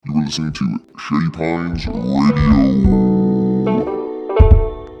listening to Shady Pines Radio.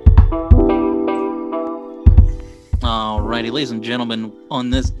 Alrighty, ladies and gentlemen,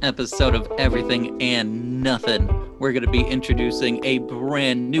 on this episode of Everything and Nothing, we're going to be introducing a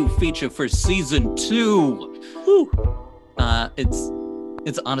brand new feature for Season 2. Woo.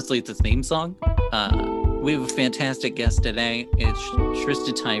 It's honestly a theme song. We have a fantastic guest today. It's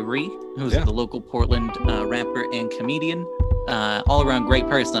Shrista Tyree, who's the local Portland rapper and comedian. All around great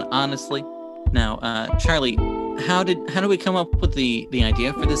person, honestly. Now, Charlie, how did we come up with the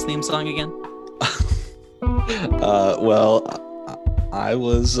idea for this theme song again? I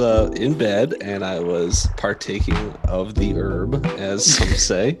was in bed and I was partaking of the herb, as some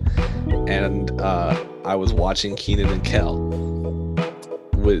say, and I was watching Kenan and Kel,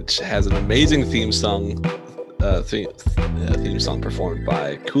 which has an amazing theme song performed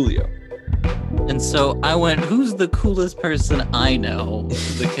by Coolio. And so I went, who's the coolest person I know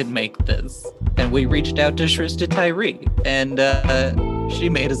that could make this? And we reached out to Shrista Tyree, and she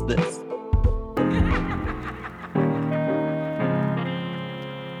made us this.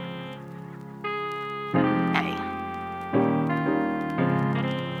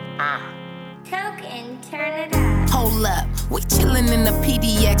 We chillin' in the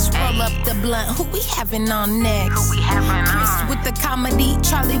PDX, roll up the blunt. Who we having on next? Chris with the comedy,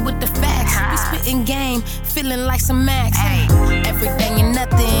 Charlie with the facts. We spittin' game, feeling like some Max. Everything and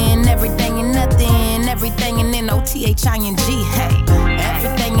nothing, everything and nothing, everything and N-O-T-H-I-N-G.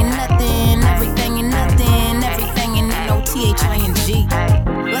 Everything and nothing, everything and nothing, everything and N-O-T-H-I-N-G.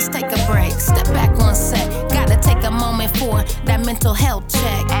 Let's take a break, step back one sec. Gotta take a moment for that mental health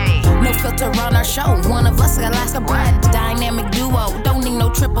check. No filter on our show, one of us got lots of breath. Dynamic duo, don't need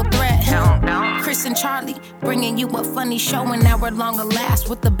no triple threat. Chris and Charlie, bringing you a funny show, an hour longer last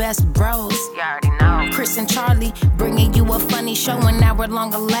with the best bros. You already know. Chris and Charlie, bringing you a funny show, an hour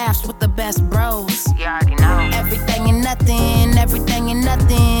longer laughs with the best bros. You already know. Everything and nothing, everything and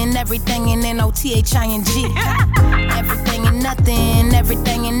nothing, everything in N-O-T-H-I-N-G. Everything and nothing,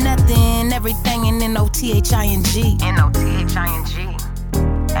 everything and nothing, everything in N-O-T-H-I-N-G. N-O-T-H-I-N-G.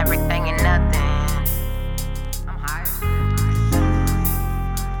 Everything and nothing. I'm high.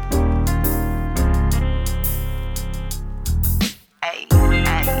 Hey, hey,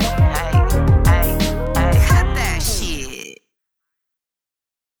 hey, hey, hey. Cut that shit.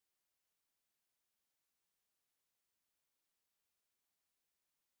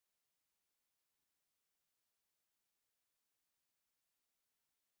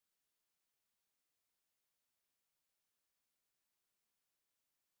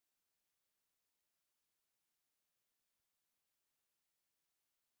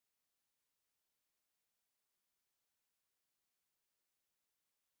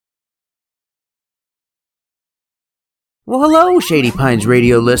 Well, hello, Shady Pines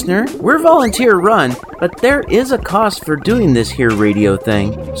Radio listener. We're volunteer run, but there is a cost for doing this here radio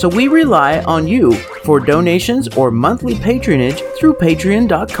thing, so we rely on you for donations or monthly patronage through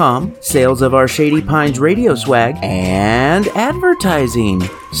patreon.com, sales of our Shady Pines radio swag, and advertising.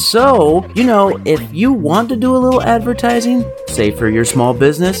 So, if you want to do a little advertising, say for your small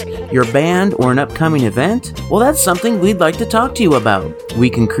business, your band, or an upcoming event, well, that's something we'd like to talk to you about. We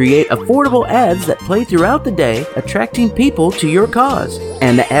can create affordable ads that play throughout the day, attracting people to your cause.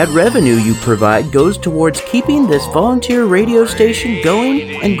 And the ad revenue you provide goes towards keeping this volunteer radio station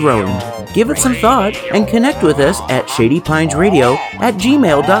going and growing. Give it some thought and connect with us at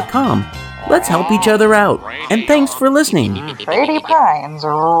shadypinesradio@gmail.com. Let's help each other out. And thanks for listening. Shady Pines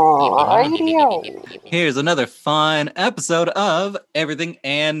Radio. Here's another fun episode of Everything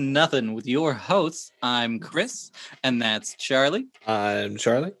and Nothing with your hosts. I'm Chris, and that's Charlie. I'm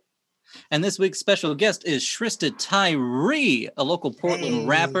Charlie. And this week's special guest is Shrista Tyree, a local Portland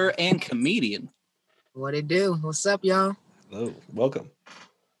rapper and comedian. What it do? What's up, y'all? Hello, welcome.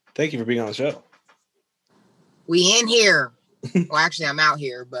 Thank you for being on the show. We in here. Well, actually, I'm out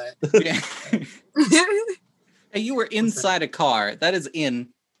here, but... Hey, you were inside a car. That is in.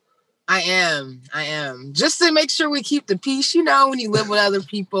 I am. Just to make sure we keep the peace, when you live with other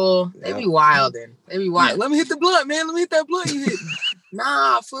people, they be wilding. They be wild. Yeah. Let me hit the blunt, man. Let me hit that blunt you hit.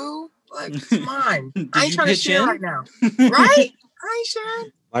 Nah, fool. Like, it's mine. I ain't trying to share right now. Right? I ain't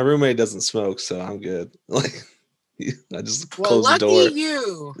sharing. My roommate doesn't smoke, so I'm good. Like, I just close the door. Lucky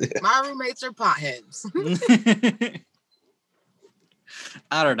you. Yeah. My roommates are potheads.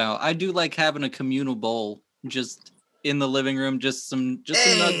 I don't know. I do like having a communal bowl just in the living room. Just some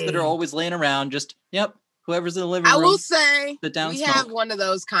nuts that are always laying around. Whoever's in the living room. I will say sit down, we smoke. have one of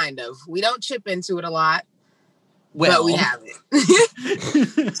those kind of. We don't chip into it a lot. but we haven't.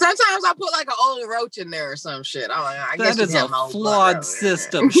 Sometimes I put like an old roach in there or some shit. I'm like, I guess that is a flawed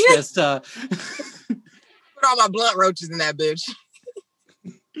system, Shista. Put all my blunt roaches in that bitch.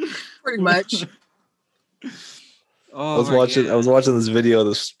 Pretty much. I was watching this video of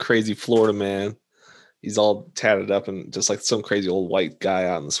this crazy Florida man. He's all tatted up and just like some crazy old white guy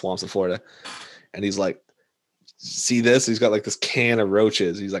out in the swamps of Florida. And he's like, see this? He's got like this can of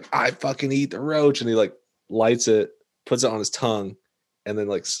roaches. He's like, I fucking eat the roach. And he like lights it, puts it on his tongue, and then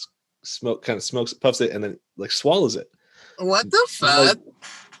like smokes, puffs it, and then like swallows it. What the fuck?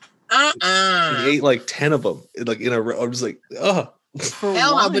 He ate like 10 of them like in a row. I'm just like, oh.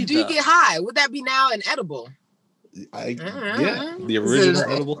 Hell no, but do you get high? Would that be now an edible? Yeah, the original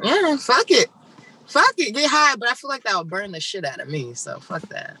edible. Yeah, fuck it. Fuck it, get high, but I feel like that would burn the shit out of me, so fuck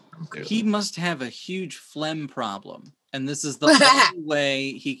that. Cool. He must have a huge phlegm problem, and this is the only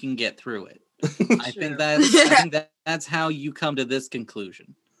way he can get through it. I think that's how you come to this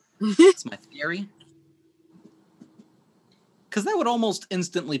conclusion. It's my theory. Because that would almost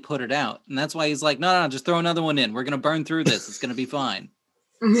instantly put it out, and that's why he's like, no, just throw another one in. We're going to burn through this. It's going to be fine.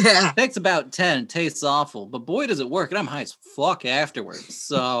 It takes about 10, tastes awful, but boy, does it work, and I'm high as fuck afterwards,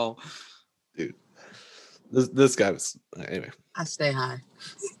 so... Dude. This guy was anyway. I stay high.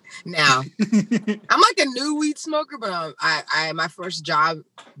 Now, I'm like a new weed smoker, but I my first job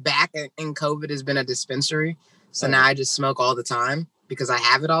back in COVID has been a dispensary. So now I just smoke all the time because I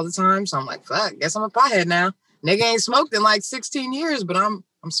have it all the time. So I'm like, fuck, guess I'm a pothead now. Nigga ain't smoked in like 16 years, but I'm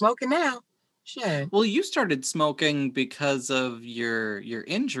smoking now. Shit. Well, you started smoking because of your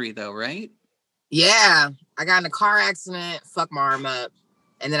injury though, right? Yeah. I got in a car accident, fucked my arm up,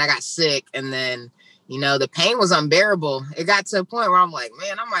 and then I got sick, and then the pain was unbearable. It got to a point where I'm like,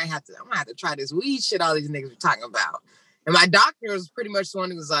 man, I'm gonna have to try this weed shit all these niggas are talking about. And my doctor was pretty much the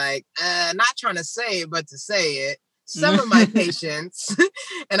one who was like, not trying to say it, but to say it. Some of my patients.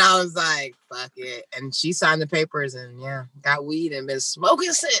 And I was like, fuck it. And she signed the papers and got weed and been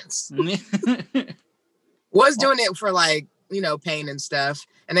smoking since. Was doing it for like, pain and stuff.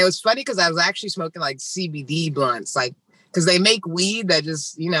 And it was funny because I was actually smoking like CBD blunts, like, because they make weed that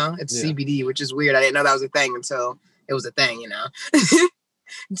just, it's CBD, which is weird. I didn't know that was a thing until it was a thing,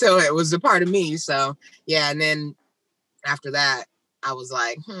 until it was a part of me. So, yeah. And then after that, I was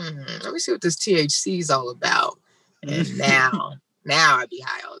like, let me see what this THC is all about. And now I be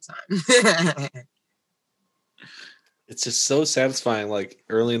high all the time. It's just so satisfying, like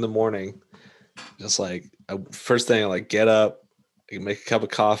early in the morning. Just like first thing, I like get up, I make a cup of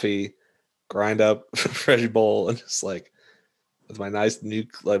coffee, grind up a fresh bowl, and just like with my nice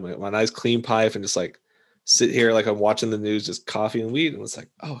my nice clean pipe, and just like sit here like I'm watching the news, just coffee and weed, and it's like,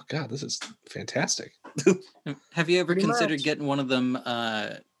 oh god, this is fantastic. Have you ever considered getting one of them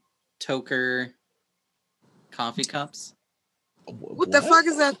Toker coffee cups? What the fuck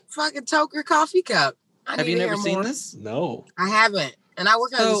is that fucking Toker coffee cup? Have you never seen this? No, I haven't, and I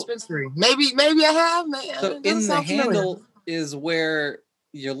work at a dispensary. Maybe I have. So in the handle is where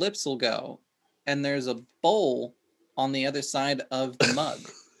your lips will go, and there's a bowl on the other side of the mug,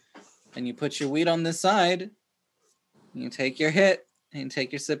 and you put your weed on this side, you take your hit, and you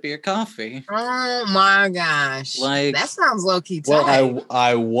take your sip of your coffee. Oh my gosh. Like, that sounds low-key tight. Well,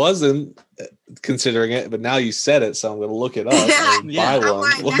 I wasn't considering it, but now you said it, so I'm gonna look it up and buy one.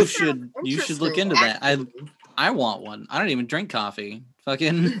 Like, you should look into that. I want one. I don't even drink coffee.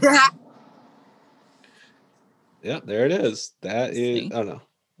 Fucking yeah, there it is. That is oh no,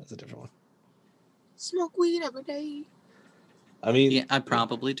 that's a different one. Smoke weed every day. I mean, yeah, I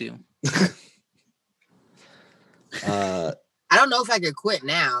probably do. I don't know if I could quit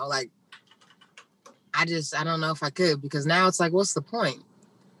now. Like, I don't know if I could, because now it's like, what's the point?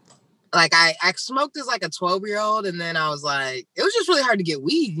 Like, I smoked as like a 12-year-old, and then I was like, it was just really hard to get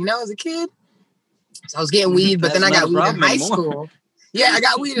weed, as a kid. So I was getting weed, but then I got weed in high school. Yeah, I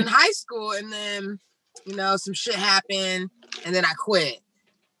got weed in high school, and then, some shit happened, and then I quit.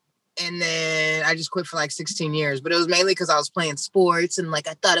 And then I just quit for like 16 years. But it was mainly because I was playing sports, and like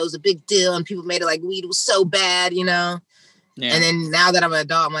I thought it was a big deal, and people made it like weed was so bad, Yeah. And then now that I'm an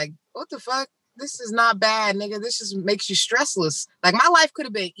adult, I'm like, what the fuck? This is not bad, nigga. This just makes you stressless. Like, my life could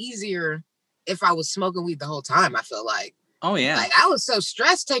have been easier if I was smoking weed the whole time, I feel like. Oh, yeah. Like, I was so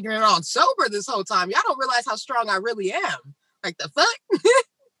stressed taking it on sober this whole time. Y'all don't realize how strong I really am. Like, the fuck?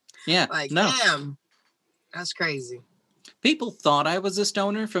 Yeah. Like, no. Damn. That's crazy. People thought I was a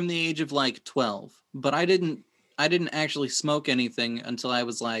stoner from the age of like 12, but I didn't actually smoke anything until I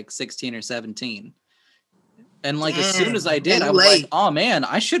was like 16 or 17. And like, as soon as I did, I was like, oh man,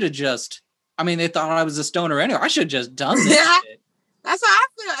 I should have just, they thought I was a stoner anyway. I should have just done this shit. That's how I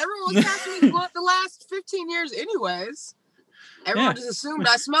feel. Everyone was passing me blunt the last 15 years anyways. Everyone just assumed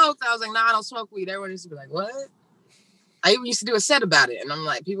I smoked. I was like, nah, I don't smoke weed. Everyone used to be like, what? I even used to do a set about it. And I'm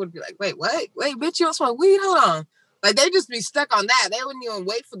like, people would be like, wait, what? Wait, bitch, you don't smoke weed? Hold on. Like, they just be stuck on that. They wouldn't even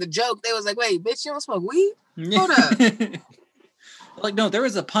wait for the joke. They was like, wait, bitch, you don't smoke weed? Hold up. Like, no, there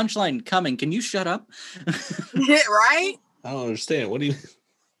is a punchline coming. Can you shut up? Yeah, right? I don't understand. What do you?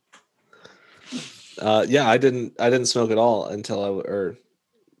 Yeah, I didn't smoke at all until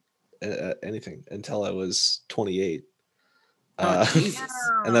anything until I was 28. Jesus.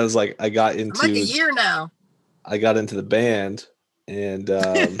 And that was like I got I'm into like a year now. I got into the band and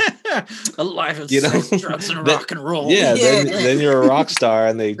A life of you know, sex, drugs, and rock and roll. yeah, then you're a rock star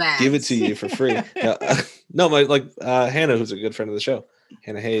and they Facts. give it to you for free. No, my Hannah, who's a good friend of the show,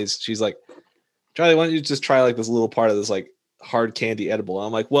 Hannah Hayes, she's like, Charlie, why don't you just try like this little part of this like hard candy edible? And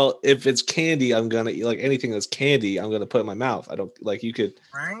I'm like, well, if it's candy, I'm gonna eat like anything that's candy, I'm gonna put in my mouth. I don't like you could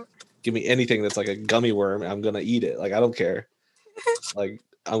give me anything that's like a gummy worm, I'm gonna eat it. Like I don't care. Like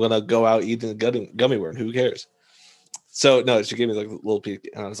I'm gonna go out eating a gummy worm. Who cares? So no, she gave me like a little peek,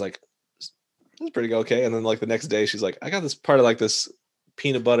 and I was like, "That's pretty okay." And then like the next day, she's like, "I got this part of like this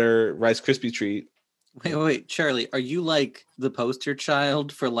peanut butter Rice Krispie treat." Wait, Charlie, are you like the poster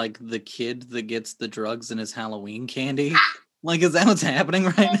child for like the kid that gets the drugs in his Halloween candy? Like, is that what's happening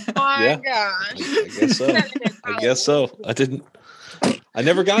right now? Oh my Yeah. gosh. I guess so. I guess so. I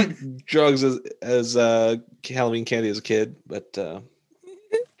never got drugs as Halloween candy as a kid, but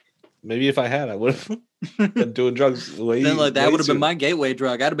maybe if I had, I would have been doing drugs way. Then like that way would have been sooner. my gateway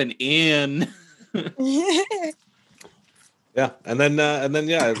drug. I'd have been in. Yeah, and then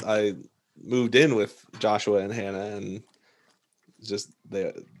yeah, I moved in with Joshua and Hannah, and just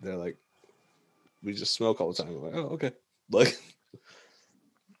they're like, we just smoke all the time. I'm like, oh, okay, like,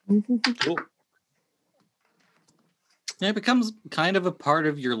 cool. Yeah, it becomes kind of a part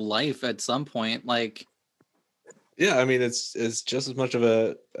of your life at some point. Like, Yeah, I mean, it's just as much of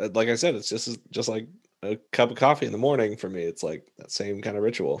a like I said, it's just like a cup of coffee in the morning for me. It's like that same kind of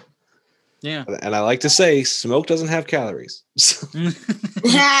ritual. yeah. And I like to say, smoke doesn't have calories.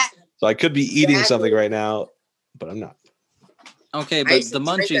 So I could be eating something right now, but I'm not. Okay, I but used the to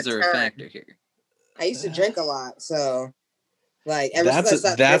drink munchies a are a ton. factor here. I used to drink a lot, so like ever That's since I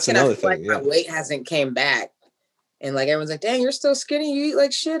stopped that's drinking, I another feel like thing, my yeah. weight hasn't came back. And like everyone's like, dang, you're still skinny. You eat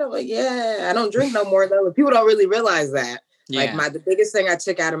like shit. I'm like, yeah, I don't drink no more though. But people don't really realize that. Yeah. Like the biggest thing I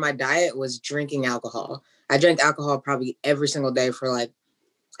took out of my diet was drinking alcohol. I drank alcohol probably every single day for like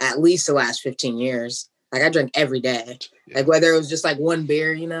at least the last 15 years. Like I drank every day. Yeah. Like whether it was just like one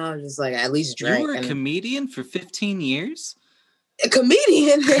beer, you know, just like at least drink. You were a And comedian for 15 years? a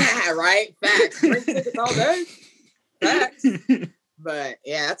comedian, yeah, right? Facts. Drink tickets all day. Facts. But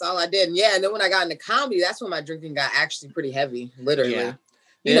yeah, that's all I did. And yeah, and then when I got into comedy, that's when my drinking got actually pretty heavy, literally. Yeah.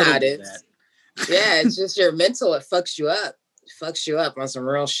 You know It'll how it do is. that. Yeah, it's just your mental. It fucks you up. It fucks you up on some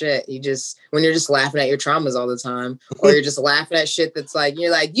real shit. You just, when you're just laughing at your traumas all the time, or you're just laughing at shit that's like,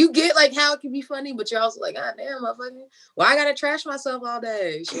 you're like, you get like how it can be funny, but you're also like, God damn, motherfucker, why I gotta trash myself all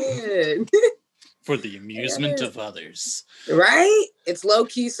day? Shit. For the amusement of others. Right? It's low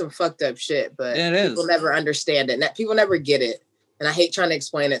key some fucked up shit, but It is. people never understand it. People never get it. And I hate trying to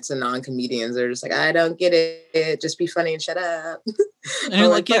explain it to non-comedians. They're just like, I don't get it. Just be funny and shut up. And you're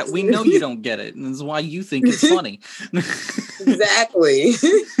like, yeah, we know you don't get it. And this is why you think it's funny. Exactly.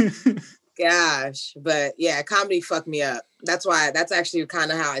 Gosh. But yeah, comedy fucked me up. That's actually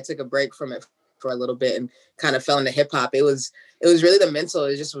kind of how I took a break from it for a little bit and kind of fell into hip hop. It was really the mental.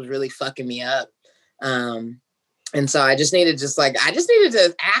 It just was really fucking me up. And so I just needed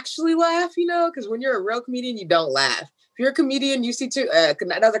to actually laugh, you know, because when you're a real comedian, you don't laugh. If you're a comedian, you see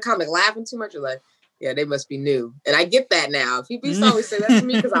another comic laughing too much, you're like, yeah, they must be new. And I get that now. People used to always say that to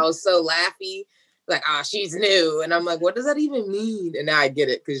me because I was so laughy, like, oh, she's new. And I'm like, what does that even mean? And now I get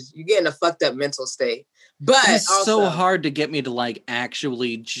it because you get in a fucked up mental state. But It's also, so hard to get me to like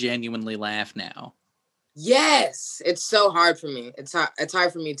actually genuinely laugh now. yes, it's so hard for me. It's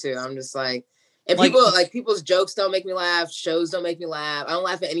hard for me too. I'm just like, and Like- people's jokes don't make me laugh. Shows don't make me laugh. I don't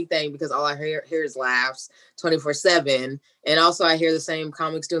laugh at anything because all I hear is laughs 24/7. And also I hear the same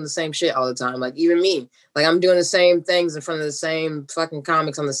comics doing the same shit all the time. Like even me, like I'm doing the same things in front of the same fucking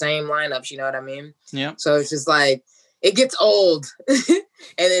comics on the same lineups. You know what I mean? Yeah. So it's just like, it gets old and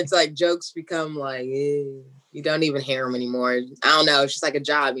it's like jokes become like, you don't even hear them anymore. I don't know. It's just like a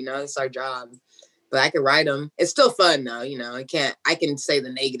job, you know, it's our job. But I can write them. It's still fun though, you know. I can say the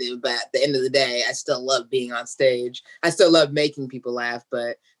negative, but at the end of the day, I still love being on stage. I still love making people laugh,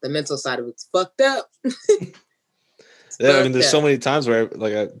 but the mental side of it's fucked up. Yeah, I mean, there's so many times where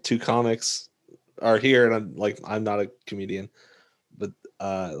like two comics are here, and I'm not a comedian,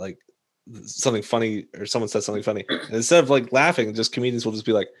 like something funny or someone says something funny, and instead of like laughing, just comedians will just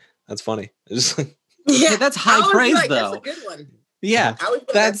be like, "That's funny." It's just like, Yeah, that's high praise though. That's a good one. Yeah, I would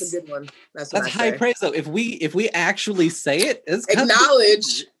think that's a good one. That's high praise though. If we actually say it, it's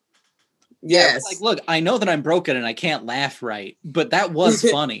acknowledge. Yes. Like, look, I know that I'm broken and I can't laugh right, but that was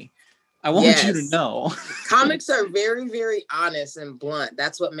funny. I want you to know. Comics are very, very honest and blunt.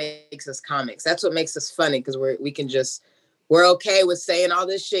 That's what makes us comics. That's what makes us funny, because we're okay with saying all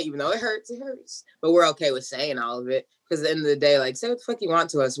this shit, even though it hurts. But we're okay with saying all of it. Because at the end of the day, like, say what the fuck you want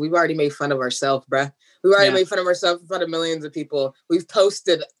to us. We've already made fun of ourselves, bruh. We've already made fun of ourselves in front of millions of people. We've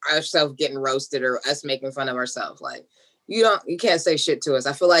posted ourselves getting roasted or us making fun of ourselves. Like, you can't say shit to us.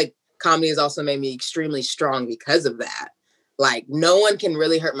 I feel like comedy has also made me extremely strong because of that. Like, no one can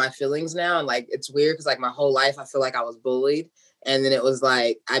really hurt my feelings now. And like, it's weird because like my whole life, I feel like I was bullied. And then it was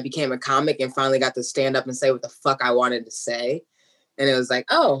like, I became a comic and finally got to stand up and say what the fuck I wanted to say. And it was like,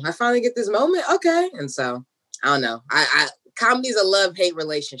 oh, I finally get this moment. Okay. And so, I don't know. Comedy is a love-hate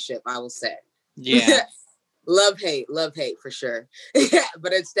relationship, I will say. Yeah. love-hate for sure.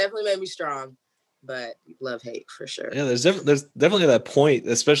 But it's definitely made me strong. But love-hate for sure. Yeah, there's definitely that point,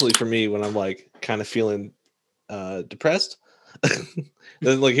 especially for me when I'm like kind of feeling depressed.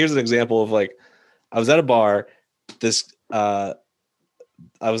 Like, here's an example of like, I was at a bar. I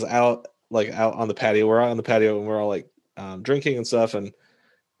was out on the patio. We're out on the patio and we're all like drinking and stuff, and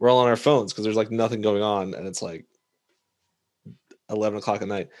we're all on our phones because there's like nothing going on, and it's like 11 o'clock at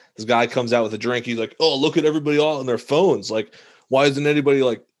night. This guy comes out with a drink. He's like, "Oh, look at everybody all on their phones. Like, why isn't anybody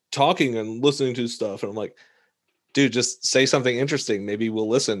like talking and listening to stuff?" And I'm like, dude, just say something interesting. Maybe we'll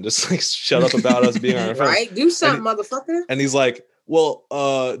listen. Just like shut up about us being on our phones. Right? Do something, motherfucker. And he's like, well,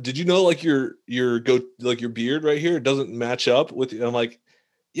 did you know like your beard right here doesn't match up with you? And I'm like,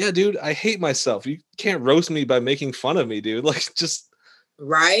 yeah, dude, I hate myself. You can't roast me by making fun of me, dude. Like, just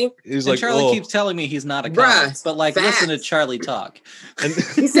right. He's and like, Charlie keeps telling me he's not a comic, but like, listen to Charlie talk. And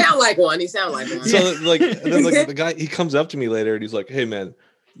he sound like one. So like, and then like the guy, he comes up to me later and he's like, hey man,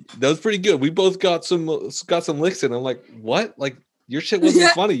 that was pretty good. We both got some licks in. I'm like, what? Like, your shit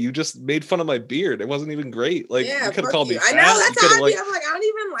wasn't funny. You just made fun of my beard. It wasn't even great. Like, you could have called me fat. I know, that's how I be. I'm like, I don't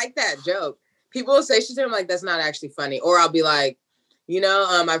even like that joke. People will say shit to him like, that's not actually funny. Or I'll be like,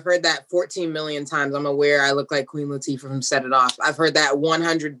 I've heard that 14 million times. I'm aware I look like Queen Latifah from Set It Off. I've heard that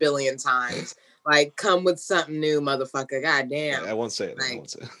 100 billion times. Like, come with something new, motherfucker. God damn. I won't say it. Like, I won't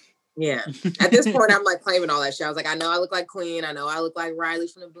say it. Yeah. At this point, I'm like claiming all that shit. I was like, I know I look like Queen. I know I look like Riley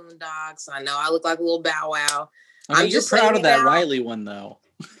from the Boondocks. I know I look like Lil Bow Wow. I'm just proud of that Riley one, though.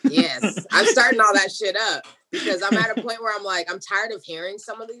 Yes. I'm starting all that shit up because I'm at a point where I'm like, I'm tired of hearing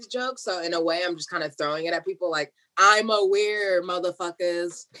some of these jokes. So in a way, I'm just kind of throwing it at people like, I'm aware,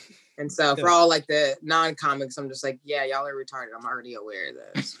 motherfuckers. And so for all like the non-comics, I'm just like, yeah, y'all are retarded. I'm already aware of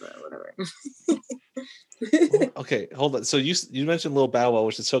this, but whatever. Okay, hold on. So you mentioned Lil Bow Wow,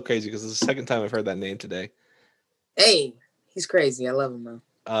 which is so crazy because it's the second time I've heard that name today. Hey, he's crazy. I love him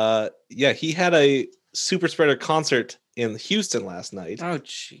though. Yeah, he had a Super Spreader concert in Houston last night. Oh,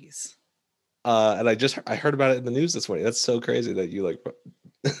 jeez. And I heard about it in the news this morning. That's so crazy that you like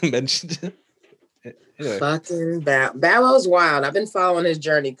mentioned it. Anyway. Fucking Bow Wow's wild. I've been following his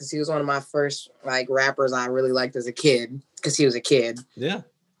journey because he was one of my first like rappers I really liked as a kid because he was a kid. Yeah.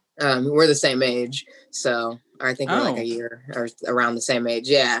 We're the same age, so I think we're like a year or around the same age.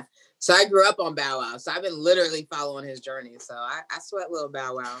 Yeah. So I grew up on Bow Wow, so I've been literally following his journey. So I sweat Lil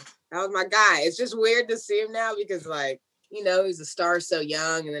Bow Wow. That was my guy. It's just weird to see him now because like, he's a star so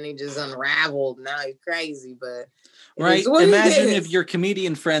young and then he just unraveled. Now he's crazy, but right. Imagine if your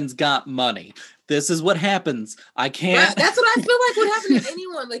comedian friends got money. This is what happens. I can't. Right. That's what I feel like would happen to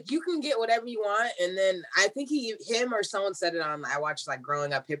anyone. Like you can get whatever you want. And then I think him or someone said it on, I watched like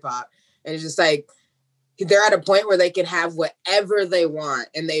Growing Up Hip Hop. And it's just like, they're at a point where they can have whatever they want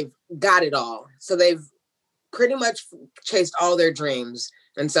and they've got it all. So they've pretty much chased all their dreams.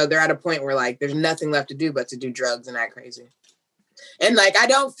 And so they're at a point where like, there's nothing left to do but to do drugs and act crazy. And like, I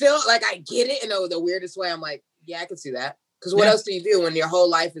don't feel like I get it in the weirdest way. I'm like, yeah, I can see that. Because what else do you do when your whole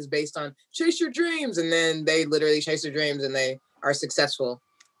life is based on chase your dreams? And then they literally chase their dreams and they are successful.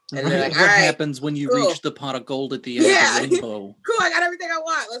 And they're like, what happens when you reach the pot of gold at the end of the rainbow? Cool, I got everything I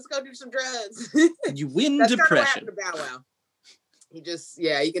want. Let's go do some drugs. You win That's depression. That's kind of what happened to Bow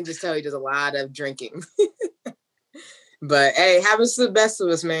Wow. You can just tell he does a lot of drinking. But hey, happens to the best of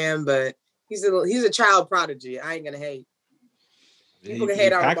us, man. But he's a child prodigy. I ain't gonna hate. People can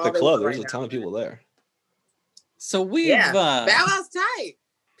hate on him. Pack the club. There's a ton of people there. So Bow Wow's tight.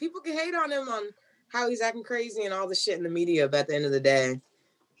 People can hate on him on how he's acting crazy and all the shit in the media, but at the end of the day,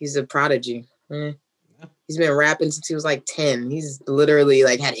 he's a prodigy. I He's been rapping since he was like 10. He's literally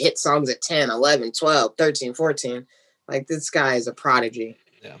like had hit songs at 10, 11, 12, 13, 14. Like this guy is a prodigy.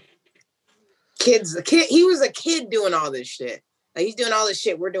 Yeah. He was a kid doing all this shit. Like he's doing all this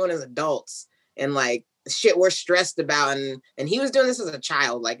shit we're doing as adults and like shit we're stressed about. And he was doing this as a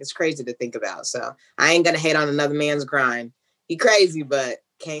child. Like it's crazy to think about. So I ain't gonna hate on another man's grind. He crazy, but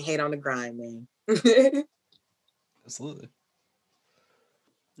can't hate on the grind, man. Absolutely.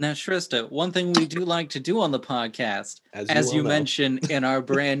 Now, Shrista, one thing we do like to do on the podcast, as you well know. mentioned in our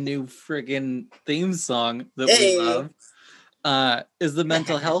brand new friggin' theme song that we love, is the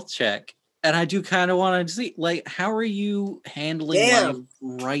mental health check. And I do kind of want to see, like, how are you handling life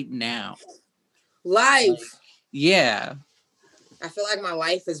right now? Life. Yeah. I feel like my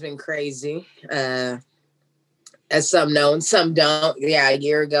life has been crazy. As some know and some don't. Yeah, a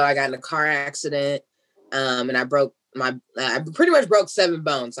year ago I got in a car accident. And I pretty much broke 7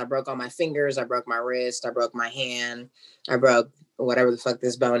 bones. I broke all my fingers. I broke my wrist. I broke my hand. I broke whatever the fuck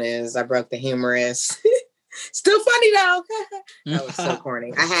this bone is. I broke the humerus. Still funny though. That was so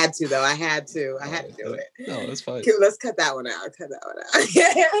corny. I had to though. I had to do it. No, that's fine. Let's cut that one out.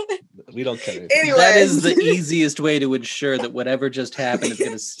 We don't cut it. Anyway, that is the easiest way to ensure that whatever just happened is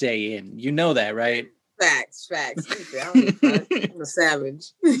going to stay in. You know that, right? Facts. I'm a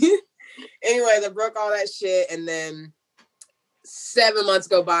savage. Anyways, I broke all that shit, and then 7 months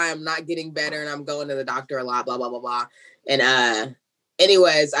go by. I'm not getting better, and I'm going to the doctor a lot. Blah blah blah blah. And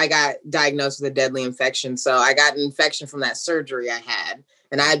anyways, I got diagnosed with a deadly infection. So I got an infection from that surgery I had,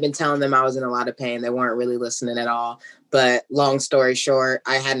 and I had been telling them I was in a lot of pain. They weren't really listening at all. But long story short,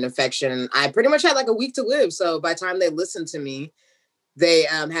 I had an infection. I pretty much had like a week to live. So by the time they listened to me, they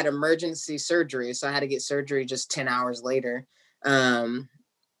had emergency surgery. So I had to get surgery just 10 hours later.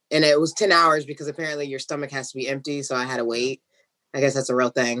 And it was 10 hours because apparently your stomach has to be empty. So I had to wait. I guess that's a real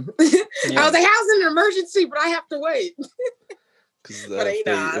thing. I was like, how's it an emergency? But I have to wait. But I think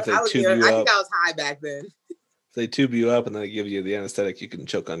I was high back then. If they tube you up and then they give you the anesthetic, you can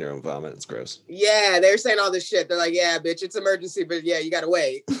choke on your own vomit. It's gross. Yeah, they're saying all this shit. They're like, yeah, bitch, it's emergency. But yeah, you got to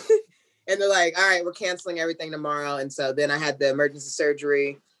wait. And they're like, all right, we're canceling everything tomorrow. And so then I had the emergency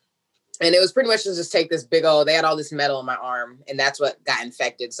surgery. And it was pretty much just take this big old, they had all this metal in my arm, and that's what got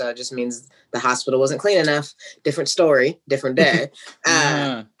infected. So it just means the hospital wasn't clean enough. Different story, different day.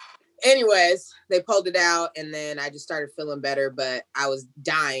 Anyways, they pulled it out, and then I just started feeling better, but I was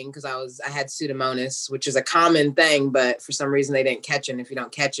dying because I had Pseudomonas, which is a common thing, but for some reason they didn't catch it. And if you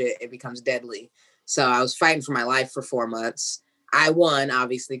don't catch it, it becomes deadly. So I was fighting for my life for 4 months. I won,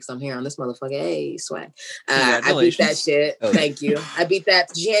 obviously, because I'm here on this motherfucker. Hey, swag. I beat that shit. Oh. Thank you. I beat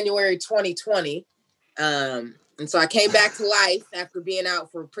that January 2020. And so I came back to life after being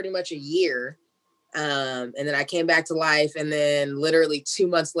out for pretty much a year. And then I came back to life. And then literally 2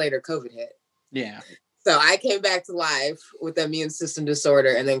 months later, COVID hit. Yeah. So I came back to life with the immune system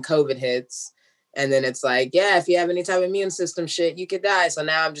disorder. And then COVID hits. And then it's like, yeah, if you have any type of immune system shit, you could die. So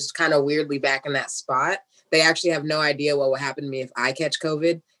now I'm just kind of weirdly back in that spot. They actually have no idea what will happen to me if I catch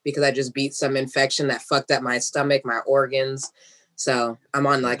COVID because I just beat some infection that fucked up my stomach, my organs. So I'm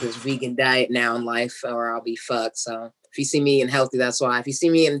on like this vegan diet now in life or I'll be fucked. So if you see me eating healthy, that's why. If you see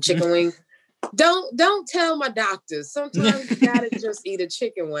me eating chicken wing, don't tell my doctors. Sometimes you gotta just eat a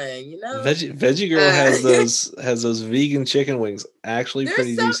chicken wing, you know? Veggie Girl has those vegan chicken wings. Actually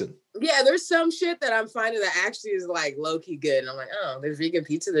pretty decent. Yeah, there's some shit that I'm finding that actually is like low-key good. And I'm like, oh, there's vegan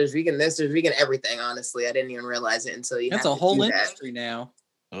pizza, there's vegan this, there's vegan everything, honestly. I didn't even realize it until you That's have a to whole do industry now.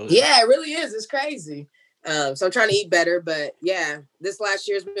 Oh, yeah, it really is. It's crazy. So I'm trying to eat better. But yeah, this last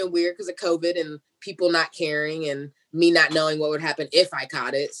year's been weird because of COVID and people not caring and me not knowing what would happen if I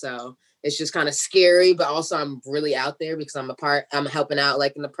caught it. So it's just kind of scary, but also I'm really out there because I'm helping out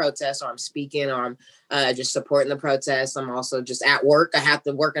like in the protests or I'm speaking or I'm just supporting the protests. I'm also just at work. I have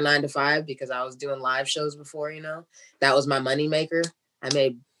to work a 9 to 5 because I was doing live shows before, you know, that was my money maker. I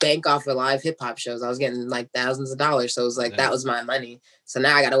made bank off of live hip hop shows. I was getting like thousands of dollars. So it was like, that was my money. So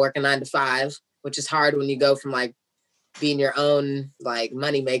now I got to work a 9 to 5, which is hard when you go from like being your own like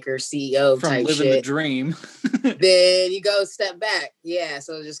money maker, CEO From type living shit. the dream. Then you go step back. Yeah.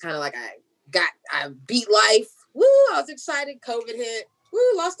 So it's just kind of like I beat life. Woo. I was excited. COVID hit. Woo.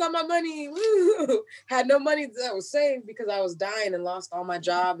 Lost all my money. Woo. Had no money that was saved because I was dying and lost all my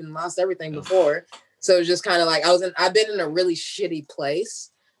job and lost everything before. So it was just kind of like I've been in a really shitty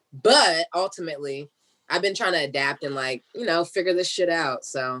place, but ultimately I've been trying to adapt and like, you know, figure this shit out.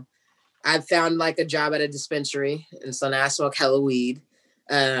 So I found like a job at a dispensary. And so now I smoke hella weed.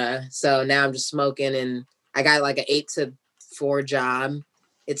 So now I'm just smoking and I got like an 8 to 4 job.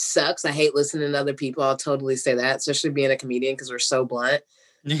 It sucks. I hate listening to other people. I'll totally say that, especially being a comedian because we're so blunt.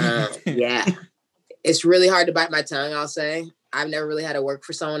 Yeah. It's really hard to bite my tongue, I'll say. I've never really had to work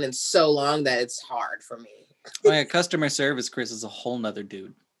for someone in so long that it's hard for me. Oh yeah, customer service, Chris, is a whole nother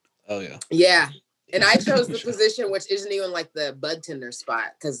dude. Oh yeah. Yeah. And I chose the position, which isn't even like the bud tender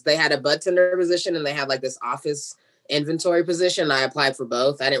spot, because they had a bud tender position and they had like this office inventory position. I applied for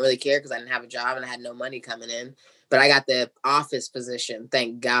both. I didn't really care because I didn't have a job and I had no money coming in. But I got the office position,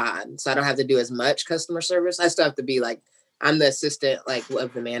 thank God. So I don't have to do as much customer service. I still have to be like, I'm the assistant like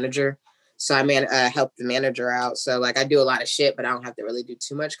of the manager. So I help the manager out. So like I do a lot of shit, but I don't have to really do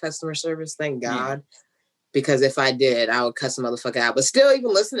too much customer service. Thank God. Yeah. Because if I did, I would cuss a motherfucker out. But still,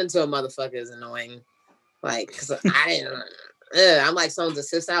 even listening to a motherfucker is annoying. Like, because I'm like someone's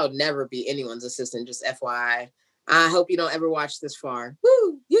assistant. I would never be anyone's assistant, just FYI. I hope you don't ever watch this far.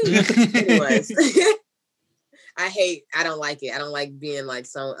 Woo! Anyways. I don't like it. I don't like being like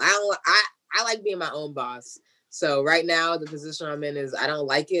I like being my own boss. So right now, the position I'm in is I don't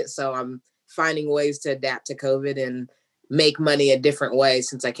like it. So I'm finding ways to adapt to COVID and make money a different way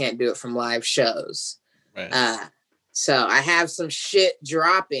since I can't do it from live shows. Right. So I have some shit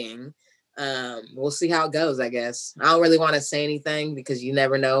dropping. We'll see how it goes, I guess. I don't really want to say anything because you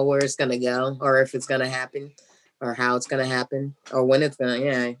never know where it's going to go or if it's going to happen or how it's going to happen or when it's going to,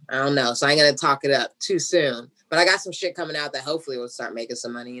 yeah, I don't know. So I ain't going to talk it up too soon. But I got some shit coming out that hopefully will start making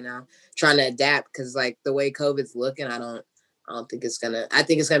some money, you know, trying to adapt because like the way COVID's looking, I don't think it's going to, I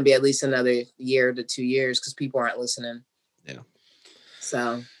think it's going to be at least another year to 2 years because people aren't listening. Yeah.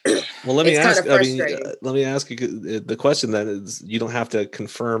 So, well, let me ask. Let me ask you the question. Then is you don't have to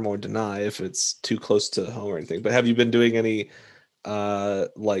confirm or deny if it's too close to home or anything. But have you been doing any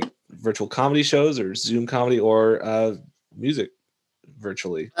like virtual comedy shows or Zoom comedy or music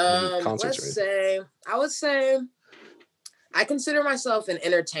virtually? Concerts I would say I consider myself an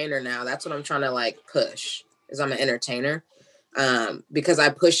entertainer now. That's what I'm trying to like push. Is I'm an entertainer. Because I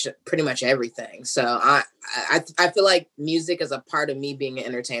push pretty much everything. So I feel like music is a part of me being an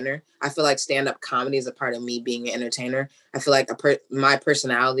entertainer. I feel like stand-up comedy is a part of me being an entertainer. I feel like my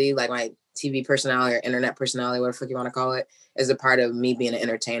personality, like my TV personality or internet personality, whatever the fuck you want to call it, is a part of me being an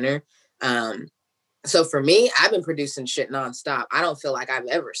entertainer. So for me, I've been producing shit nonstop. I don't feel like I've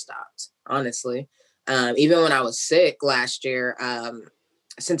ever stopped, honestly. Even when I was sick last year,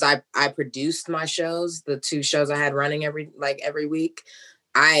 since I produced my shows, the 2 shows I had running every week,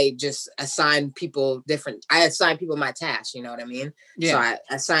 I just assigned people my tasks, you know what I mean? Yeah. So I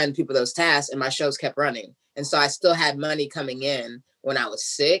assigned people those tasks and my shows kept running. And so I still had money coming in when I was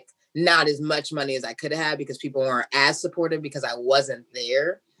sick, not as much money as I could have had because people weren't as supportive because I wasn't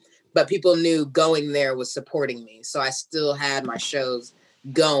there, but people knew going there was supporting me. So I still had my shows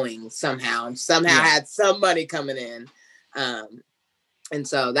going somehow and I had some money coming in. And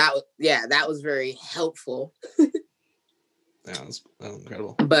so that was very helpful. Yeah, that's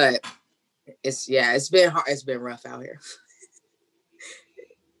incredible. But it's been hard. It's been rough out here.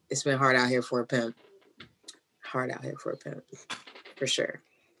 It's been hard out here for a pimp. Hard out here for a pimp, for sure.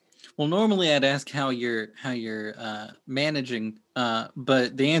 Well, normally I'd ask how you're managing,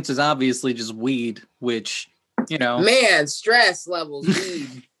 but the answer is obviously just weed, which, you know. Man, stress levels,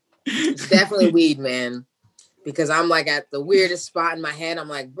 weed. It's definitely weed, man. Because I'm like at the weirdest spot in my head. I'm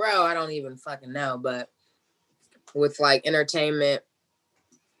like, bro, I don't even fucking know. But with like entertainment,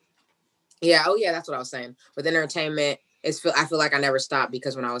 that's what I was saying. With entertainment, I feel like I never stopped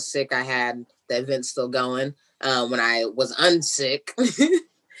because when I was sick, I had the event still going. When I was unsick,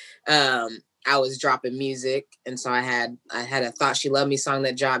 I was dropping music, and so I had a Thought She Loved Me song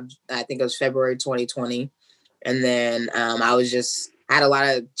that dropped. I think it was February 2020, and then I had a lot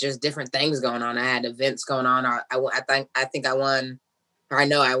of just different things going on. I had events going on. I think I won, or I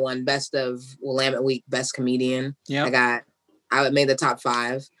know I won Best of Willamette Week Best Comedian. Yeah, I made the top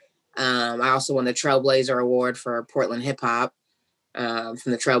 5. I also won the Trailblazer Award for Portland Hip Hop from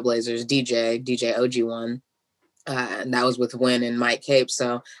the Trailblazers. DJ OG won, and that was with Win and Mike Cape.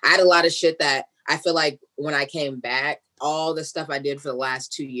 So I had a lot of shit that I feel like when I came back, all the stuff I did for the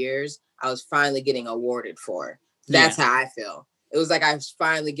last 2 years, I was finally getting awarded for. That's how I feel. It was like I was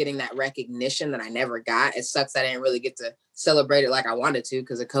finally getting that recognition that I never got. It sucks I didn't really get to celebrate it like I wanted to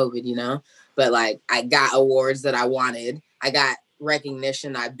because of COVID, you know? But like I got awards that I wanted. I got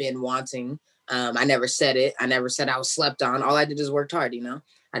recognition I've been wanting. I never said it. I never said I was slept on. All I did is worked hard, you know?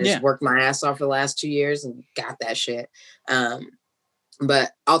 I just worked my ass off for the last 2 years and got that shit.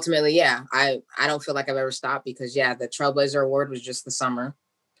 But ultimately, I don't feel like I've ever stopped because, the Trailblazer Award was just the summer.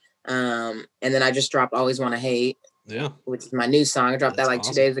 And then I just dropped Always Wanna Hate. Yeah, which is my new song. I dropped that like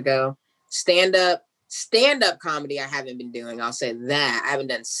awesome. 2 days ago. Stand up comedy I haven't been doing. I'll say that. I haven't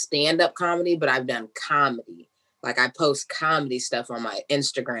done stand-up comedy, but I've done comedy. Like I post comedy stuff on my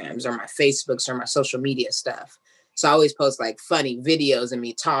Instagrams or my Facebooks or my social media stuff. So I always post like funny videos of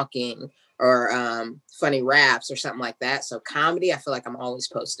me talking or funny raps or something like that. So comedy, I feel like I'm always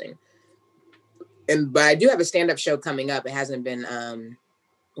posting. But I do have a stand-up show coming up. It hasn't been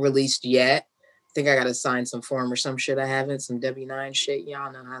released yet. I think I got to sign some form or some shit. I haven't, some W-9 shit.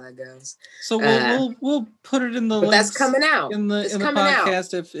 Y'all know how that goes. So we'll put it in the links. That's coming out. In the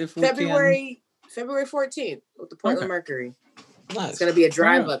podcast if we can. February 14th with the Portland Mercury. Nice. It's gonna be a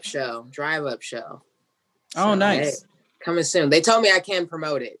drive-up show. Oh, nice. Hey, coming soon. They told me I can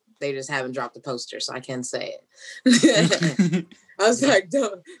promote it. They just haven't dropped the poster, so I can say it. I was like,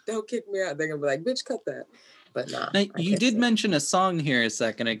 don't kick me out. They're gonna be like, bitch, cut that. But nah. Now, you did mention a song here a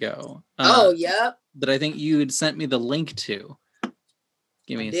second ago. Yep. That I think you had sent me the link to.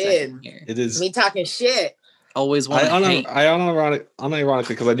 Give me a second here. It is me talking shit. Always want to hate. I unironically,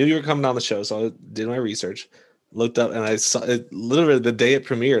 because I knew you were coming on the show, so I did my research, looked up, and I saw it literally the day it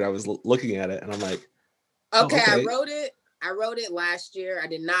premiered. I was looking at it, and I'm like, okay. I wrote it last year. I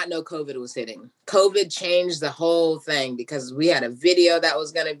did not know COVID was hitting. COVID changed the whole thing because we had a video that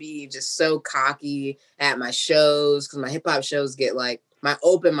was going to be just so cocky at my shows, because my hip hop shows get like, my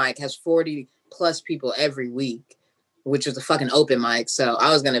open mic has 40 plus people every week, which was a fucking open mic. So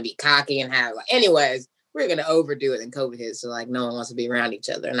I was going to be cocky and have like, anyways, we're going to overdo it and COVID hit. So like no one wants to be around each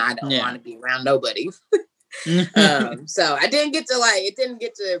other and I don't want to be around nobody. So it didn't get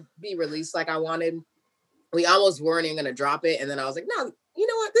to be released like I wanted. We almost weren't even going to drop it. And then I was like, no, you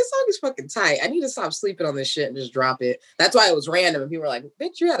know what? This song is fucking tight. I need to stop sleeping on this shit and just drop it. That's why it was random. And people were like,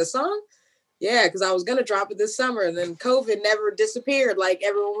 bitch, you had a song? Yeah, because I was going to drop it this summer. And then COVID never disappeared like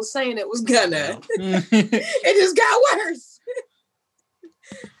everyone was saying it was gonna. It just got worse.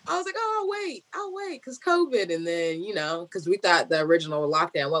 I was like, oh, I'll wait, because COVID. And then, because we thought the original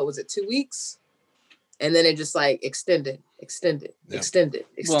lockdown, what was it, 2 weeks? And then it just like extended. Well,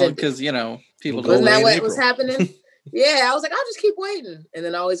 because, people wasn't that what was happening? Yeah, I was like, I'll just keep waiting. And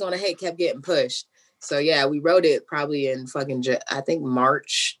then Always Wanna Hate kept getting pushed. So yeah, we wrote it probably in fucking, I think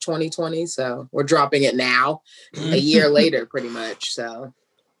March 2020. So we're dropping it now, a year later, pretty much. So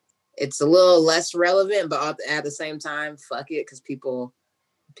it's a little less relevant, but at the same time, fuck it, because people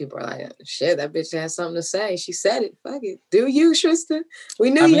are like, shit, that bitch has something to say. She said it. Fuck it. Do you, Tristan?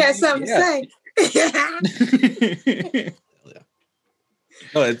 We knew you had something to say.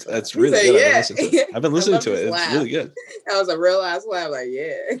 No, it's really good. I've been listening to it. It's really good. That was a real ass laugh. Like,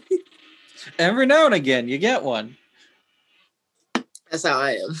 yeah. Every now and again, you get one. That's how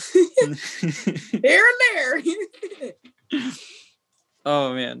I am. Here and there.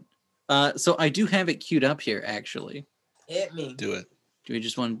 Oh man. So I do have it queued up here. Actually, hit me. Do it. Do we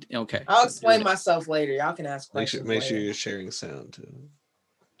just want? Okay. I'll explain myself later. Y'all can ask questions. Make sure you're sharing sound too.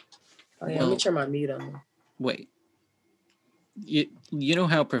 Oh yeah, let me turn my mute on. Wait. You know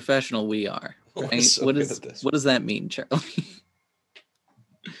how professional we are, right? So what does that mean, Charlie?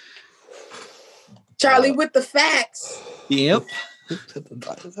 Charlie with the facts. Yep.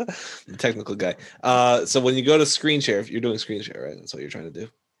 The technical guy. So when you go to screen share, if you're doing screen share, right? That's what you're trying to do.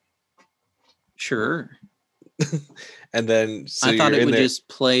 Sure. And then I thought it would just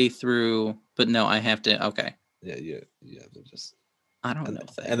play through, but no, I have to. Okay. Yeah. Just. I don't know.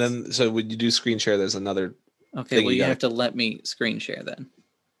 And then so when you do screen share, there's another. Okay. Well, you have to let me screen share then.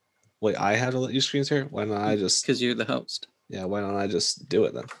 Wait, I have to let you screen share? Why don't I just? Because you're the host. Yeah. Why don't I just do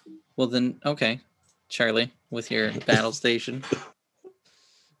it then? Well then, okay, Charlie, with your battle station.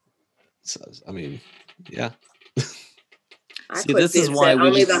 So, I mean, yeah. See, this is why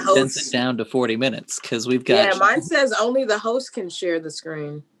we condense it down to 40 minutes, because we've got. Yeah, mine says only the host can share the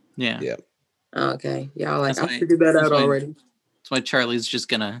screen. Yeah. Yeah. Okay. Y'all like, I figured that out already. That's why Charlie's just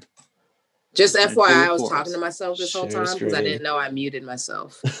gonna. Just FYI, I was talking to myself this whole time because I didn't know I muted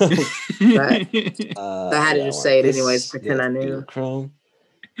myself. But I had to just say it anyways, pretend I knew. Chrome.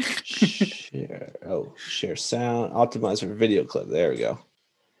 Share. Share sound. Optimize for video clip. There we go.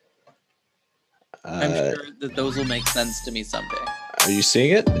 I'm sure that those will make sense to me someday. Are you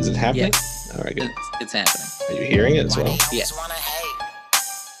seeing it? Is it happening? Yeah. All right, good. It's happening. Are you hearing it as well? Yeah.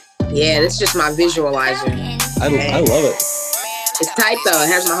 Yeah, it's just my visualizer. I love it. It's tight though. It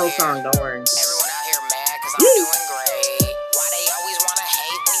has my whole song. Don't worry. Everyone out here mad because I'm doing great. Why they always want to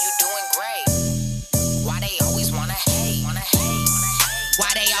hate when you doing great? Why they always want to hate?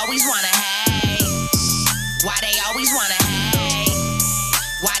 Why they always want to hate? Why they always want to hate?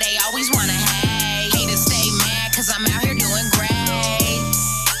 Why they always want to hate? Haters stay mad because I'm out here doing great.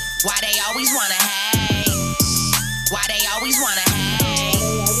 Why they always want to hate? Why they always want to hate?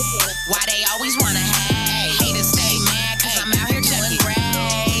 Why they always want to hate? Haters stay mad because I'm out here doing great.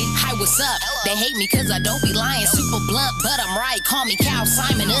 Hi, what's up? Hello. me cause I don't be lying. Super blunt, but I'm right. Call me Cal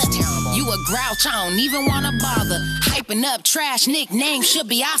Simon. You a grouch, I don't even wanna bother. Hyping up trash, nickname should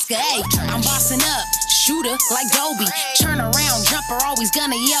be Oscar. Hey, I'm bossing up, shooter like Dobie. Turn around, jumper, always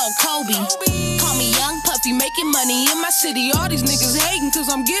gonna yell Kobe. Call me young puffy, making money in my city. All these niggas hating cause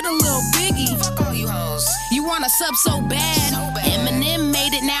I'm getting a little biggie. Fuck all you hoes. You want a sub so bad. Eminem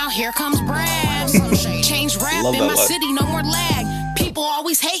made it, now here comes Brad. Change rap Love in that my line. city, no more lag. People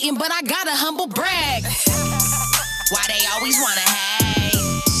always hating, but I got a humble brag. Why they always wanna hate?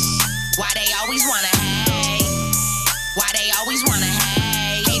 Why they always wanna hate? Why they always wanna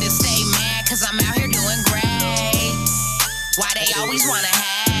hate? Haters stay mad cause I'm out here doing great. Why they always wanna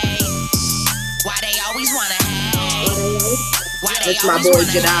hate? Why they always wanna hate? Why they That's my always boy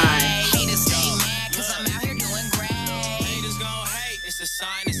wanna Jedi. hate? Haters stay mad cause I'm out here doing great. Haters gon' hate, it's a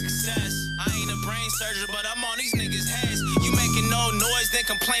sign of success. I ain't a brain surgeon, but I'm on these niggas' heads. You making no noise, then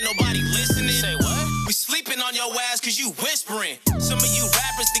complain nobody listening. Say what? We sleeping on your ass cause you whispering. Some of you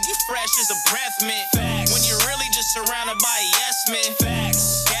rappers think you fresh as a breath mint. Facts. When you're really just surrounded by yes men.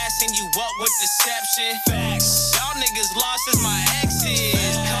 Facts. Gassing you up with deception. Facts. Y'all niggas lost as my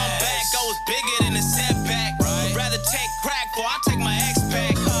exes. Comeback goes bigger than a setback. Right. I'd rather take crack before I take my ex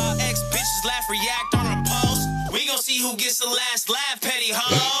back. Ex bitches laugh, react on a post. We gon' see who gets the last laugh, petty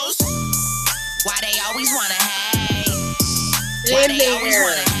hoes. Why they always wanna hate? Why In they always there.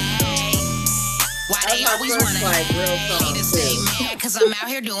 wanna hate? Why That they was my always first, wanna like, real hate? song, Haters stay too. mad cause I'm out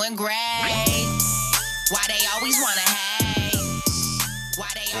here doing great. Why they always wanna hate? Why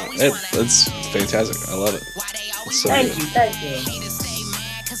they always wanna That's hate? fantastic. I love it. Why they always So wanna good. Thank you. Haters stay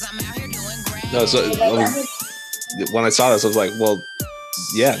mad cause I'm out here doing great. No, so when I saw this, I was like, well,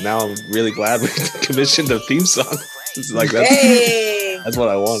 yeah. Now I'm really glad we commissioned a theme song. It's like Hey. that's what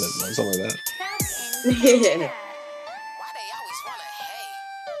I wanted. Something like that. Why they always wanna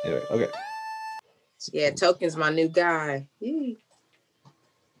hate? Anyway, okay. Yeah, Token's my new guy. Yee.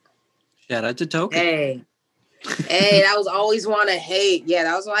 Shout out to Token. Hey. Hey, that was always wanna hate. Yeah,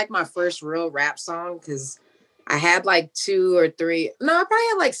 that was like my first real rap song because I had like 2 or 3. No, I probably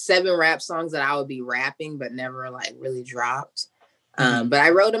had like 7 rap songs that I would be rapping, but never like really dropped. But I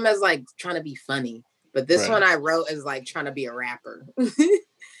wrote them as like trying to be funny. But this Right. one I wrote as like trying to be a rapper.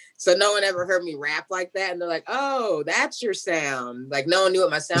 So no one ever heard me rap like that. And they're like, oh, that's your sound. Like no one knew what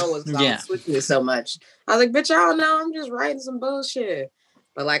my sound was because I Yeah. was switching it so much. I was like, bitch, I don't know. I'm just writing some bullshit.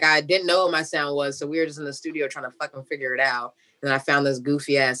 But like I didn't know what my sound was. So we were just in the studio trying to fucking figure it out. And I found this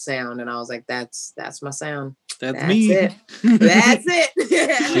goofy ass sound and I was like, that's my sound. That's me. it. That's Dude,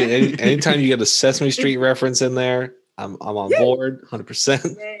 it. anytime you get a Sesame Street reference in there, I'm on board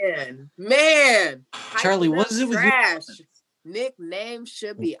 100%. Man. Charlie, Hyping what up is it with you? trash. Nickname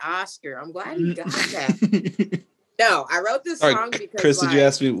should be Oscar. I'm glad you got that. No, I wrote this Sorry, song because Chris, did you like-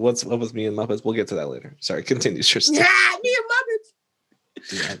 ask me what was me and Muppets? We'll get to that later. Sorry, continue, Tristan. Yeah, me and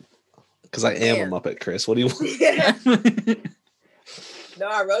Muppets. Because I am Man. a Muppet, Chris. What do you want? Yeah. No,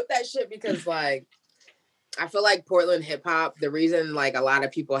 I wrote that shit because like I feel like Portland hip hop, the reason like a lot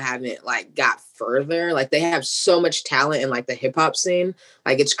of people haven't like got further, like they have so much talent in like the hip hop scene.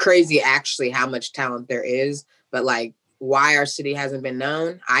 Like it's crazy actually how much talent there is, but like why our city hasn't been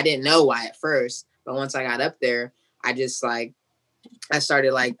known. I didn't know why at first, but once I got up there, I just like I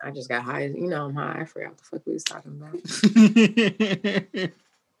started like I just got high. You know, I'm high. I forgot what the fuck we was talking about.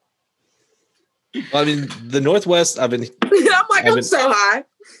 Well, I mean, the Northwest, I've been I'm like, I've I'm been- so high.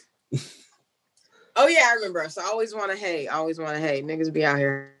 Oh yeah, I remember. So I always want to hate. Niggas be out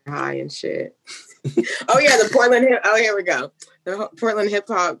here high and shit. Oh yeah, the Portland hip. Oh, here we go. The Portland hip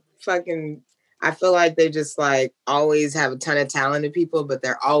hop fucking. I feel like they just like always have a ton of talented people, but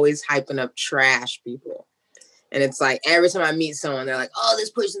they're always hyping up trash people. And it's like every time I meet someone, they're like, "Oh, this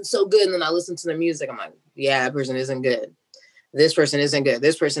person's so good," and then I listen to their music. I'm like, "Yeah, that person isn't good. This person isn't good.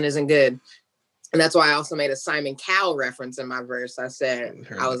 This person isn't good." And that's why I also made a Simon Cowell reference in my verse. I said,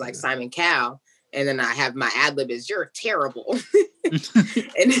 I was like, Simon Cowell. And then I have my ad lib is, "You're terrible." and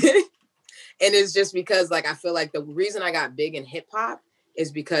it's just because like, I feel like the reason I got big in hip hop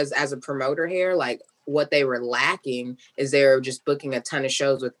is because as a promoter here, like what they were lacking is they were just booking a ton of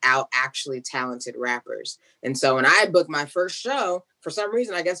shows without actually talented rappers. And so when I booked my first show, for some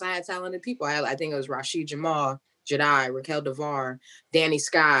reason, I guess I had talented people. I think it was Rashid Jamal, Jedi, Raquel Devar, Danny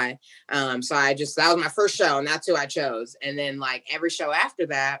Sky. So that was my first show and that's who I chose. And then like every show after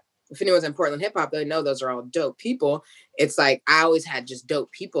that, if anyone's in Portland hip hop, they know those are all dope people. It's like, I always had just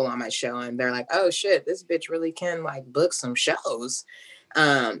dope people on my show and they're like, oh shit, this bitch really can like book some shows.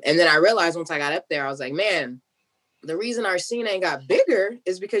 And then I realized once I got up there, I was like, man, the reason our scene ain't got bigger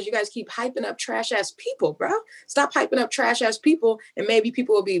is because you guys keep hyping up trash ass people, bro. Stop hyping up trash ass people, and maybe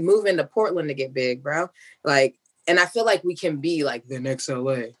people will be moving to Portland to get big, bro. Like, and I feel like we can be like the next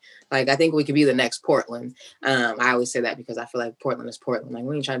LA. Like, I think we could be the next Portland. I always say that because I feel like Portland is Portland. Like,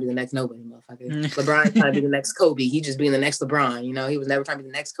 we ain't trying to be the next nobody, motherfucker. LeBron trying to be the next Kobe. He just being the next LeBron. You know, he was never trying to be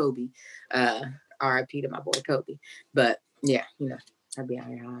the next Kobe. R.I.P. to my boy Kobe. But yeah, you know, I'd be out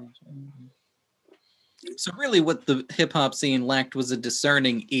here high. So really what the hip hop scene lacked was a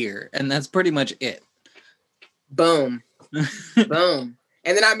discerning ear, and that's pretty much it. Boom. Boom.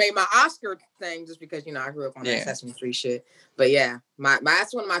 And then I made my Oscar thing just because, you know, I grew up on that Sesame Street shit. But yeah,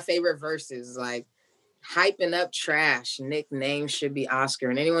 that's one of my favorite verses, like hyping up trash. Nickname should be Oscar.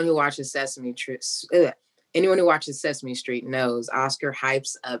 And anyone who watches Sesame Street knows Oscar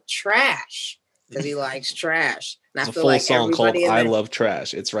hypes up trash because he likes trash. And it's a full song called I Love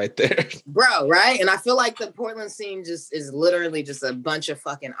Trash. It's right there. Bro, right? And I feel like the Portland scene just is literally just a bunch of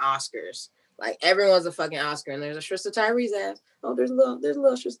fucking Oscars. Like, everyone's a fucking Oscar, and there's a Trista Tyree's ass. Oh, there's a little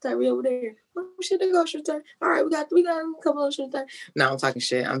Trista Tyree over there. Oh shit, there goes Trista Tyree. All right, we got a couple of Trista Tyree. No, I'm talking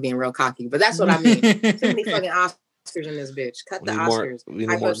shit. I'm being real cocky, but that's what I mean. Too many fucking Oscars in this bitch. Cut the Oscars. We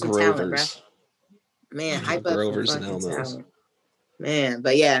need more Grovers. Man, hype up Grovers and some fucking Elmos. talent. Man,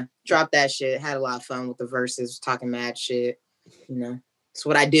 but yeah, drop that shit. Had a lot of fun with the verses, talking mad shit. You know, it's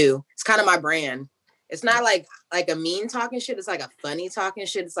what I do. It's kind of my brand. It's not like a mean talking shit. It's like a funny talking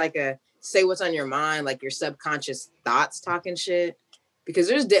shit. It's like a say what's on your mind, like your subconscious thoughts talking shit. Because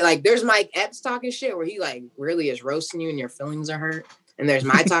there's Mike Epps talking shit where he like really is roasting you and your feelings are hurt. And there's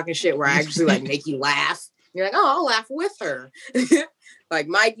my talking shit where I actually like make you laugh. You're like, oh, I'll laugh with her. Like,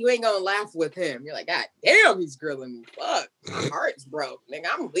 Mike, you ain't gonna laugh with him. You're like, God damn, he's grilling me. Fuck, my heart's broke. Nigga,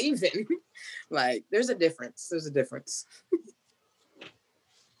 I'm leaving. Like, there's a difference.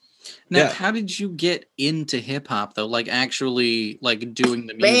 Now, how did you get into hip hop though? Like, actually, like doing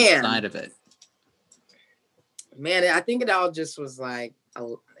the music side of it. Man, I think it all just was like,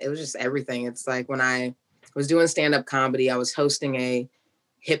 it was just everything. It's like when I was doing stand-up comedy, I was hosting a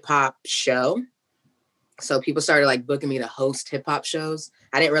hip hop show. So people started like booking me to host hip hop shows.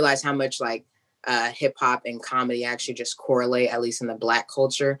 I didn't realize how much like hip hop and comedy actually just correlate, at least in the Black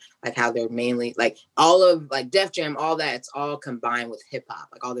culture, like how they're mainly like all of like Def Jam, all that, it's all combined with hip hop,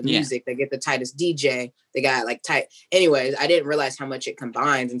 like all the music. They get the tightest DJ. They got like tight. Anyways, I didn't realize how much it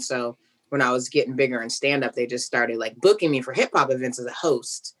combines. And so when I was getting bigger in stand up, they just started like booking me for hip hop events as a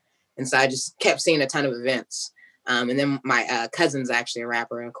host. And so I just kept seeing a ton of events. And then my cousin's actually a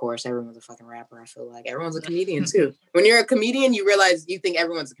rapper, of course. Everyone's a fucking rapper, I feel like. Everyone's a comedian, too. When you're a comedian, you realize you think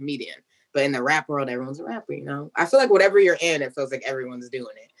everyone's a comedian. But in the rap world, everyone's a rapper, you know? I feel like whatever you're in, it feels like everyone's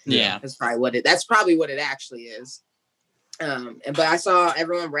doing it. Yeah. That's probably what it actually is. But I saw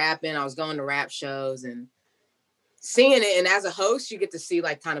everyone rapping. I was going to rap shows and seeing it. And as a host, you get to see,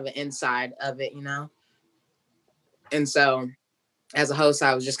 like, kind of an inside of it, you know? And so as a host,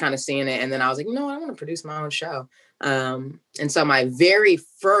 I was just kind of seeing it. And then I was like, you know what? I want to produce my own show. And so my very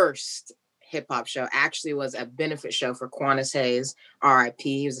first hip hop show actually was a benefit show for Quantas Hayes, RIP.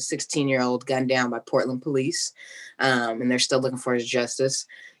 He was a 16-year-old gunned down by Portland police. And they're still looking for his justice.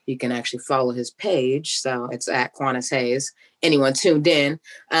 You can actually follow his page. So it's at Quantas Hayes. Anyone tuned in.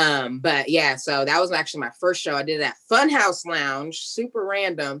 But yeah, so that was actually my first show. I did it at Funhouse Lounge, super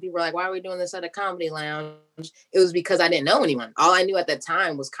random. People were like, why are we doing this at a comedy lounge? It was because I didn't know anyone. All I knew at that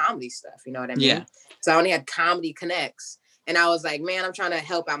time was comedy stuff. You know what I mean? Yeah. So I only had comedy connects. And I was like, man, I'm trying to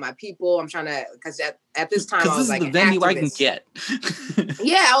help out my people. I'm trying to, because at this time, I was like, the venue I can get.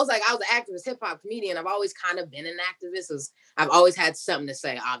 Yeah, I was an activist hip hop comedian. I've always kind of been an activist. I've always had something to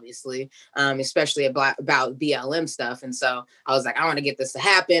say, obviously, especially about BLM stuff. And so I was like, I want to get this to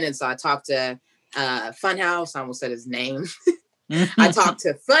happen. And so I talked to Funhouse. I almost said his name. I talked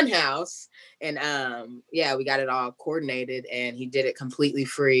to Funhouse, and we got it all coordinated, and he did it completely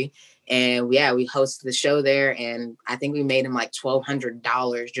free. And we hosted the show there, and I think we made him like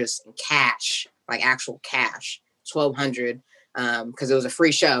 $1,200 just in cash, like actual cash, $1,200, because it was a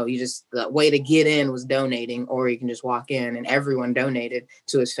free show. The way to get in was donating, or you can just walk in, and everyone donated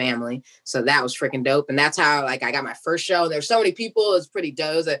to his family. So that was freaking dope, and that's how like I got my first show. There's so many people. It was pretty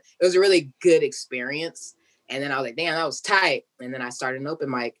dope. It was a really good experience. And then I was like, damn, that was tight. And then I started an open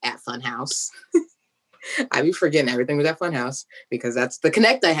mic at Funhouse. I be forgetting everything was at Funhouse because that's the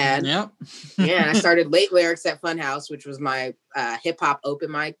connect I had. Yep. Yeah, I started Late Lyrics at Funhouse, which was my hip hop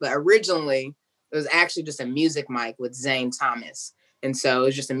open mic. But originally, it was actually just a music mic with Zane Thomas. And so it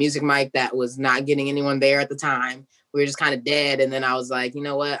was just a music mic that was not getting anyone there at the time. we were just kind of dead. And then I was like, you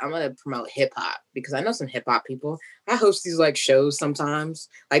know what? I'm going to promote hip hop because I know some hip hop people. I host these like shows sometimes.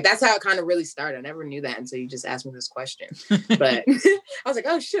 Like that's how it kind of really started. I never knew that until you just asked me this question. But I was like,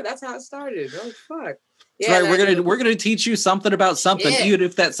 oh shit, that's how it started. Oh fuck. Yeah, right. We're gonna teach you something about something, even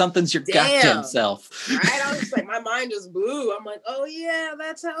if that something's your goddamn self. Right? I was like, my mind just blew. I'm like, oh yeah,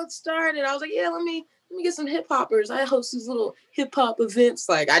 that's how it started. I was like, yeah, let me get some hip hoppers. I host these little hip hop events.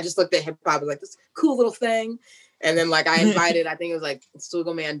 Like I just looked at hip hop as like this cool little thing. And then like I invited, I think it was like Sugo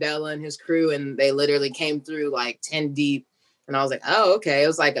Mandela and his crew, and they literally came through like 10 deep. And I was like, oh, okay. It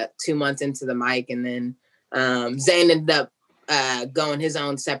was like 2 months into the mic. And then Zane ended up going his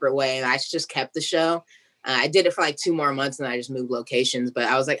own separate way. And I just kept the show. I did it for like 2 more months and I just moved locations. But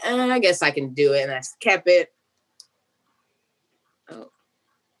I was like, I guess I can do it. And I kept it. Oh.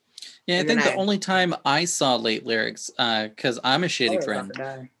 Yeah, I think the only time I saw Late Lyrics, because I'm a shitty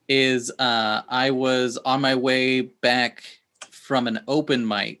friend, is I was on my way back from an open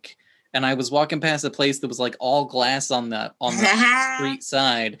mic, and I was walking past a place that was like all glass on the street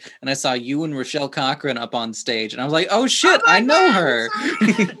side, and I saw you and Rochelle Cochran up on stage, and I was like, oh shit, I know her.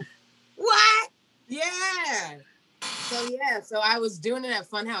 What? Yeah. So I was doing it at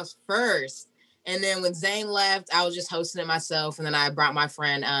Funhouse first. And then when Zane left, I was just hosting it myself. And then I brought my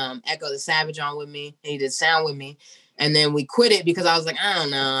friend Echo the Savage on with me. And he did sound with me. And then we quit it because I was like, I don't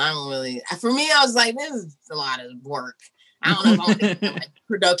know. I don't really. For me, I was like, this is a lot of work. I don't know if I want to do like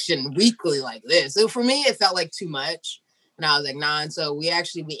production weekly like this. So for me, it felt like too much. And I was like, nah. And so we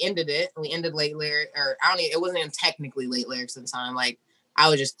ended it. We ended Late Lyrics. Or it wasn't even technically Late Lyrics at the time. Like, I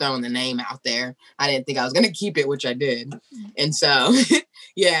was just throwing the name out there. I didn't think I was going to keep it, which I did. And so,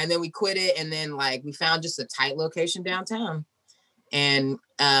 yeah. And then we quit it. And then like, we found just a tight location downtown. And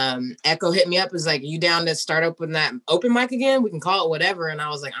Echo hit me up. Was like, you down to start up with that open mic again? We can call it whatever. And I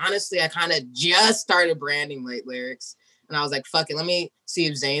was like, honestly, I kind of just started branding Late Lyrics. And I was like, fuck it. Let me see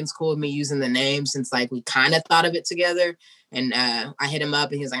if Zane's cool with me using the name since like we kind of thought of it together. And I hit him up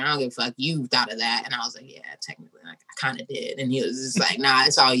and he was like, I don't give a fuck. You thought of that. And I was like, yeah, technically I kind of did. And he was just like, nah,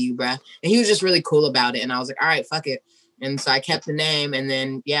 it's all you, bro. And he was just really cool about it. And I was like, all right, fuck it. And so I kept the name. And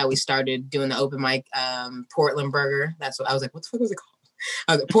then, yeah, we started doing the open mic, Portland Burger. That's what I was like, what the fuck was it called?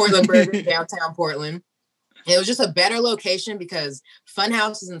 I was like, Portland Burger, downtown Portland. And it was just a better location because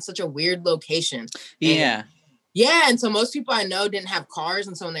Funhouse is in such a weird location. Yeah. Yeah, and so most people I know didn't have cars,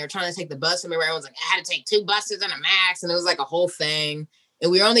 and so when they were trying to take the bus, I remember everyone's like, I had to take 2 buses and a max, and it was like a whole thing.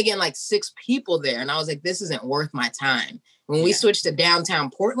 And we were only getting like 6 people there, and I was like, this isn't worth my time. When we switched to downtown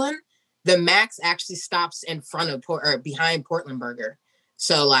Portland, the max actually stops in front of behind Portland Burger.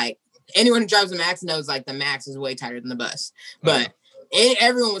 So like anyone who drives the max knows like the max is way tighter than the bus, but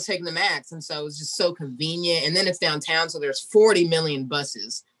everyone was taking the max, and so it was just so convenient. And then it's downtown, so there's 40 million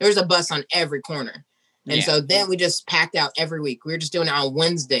buses. There's a bus on every corner. And so then we just packed out every week. We were just doing it on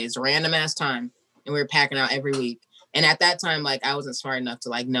Wednesdays, random ass time. And we were packing out every week. And at that time, like, I wasn't smart enough to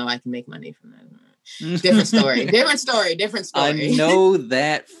like, no, I can make money from that. Different story. I know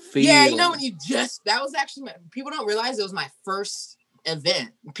that feeling. Yeah, you know, when that was actually, people don't realize it was my first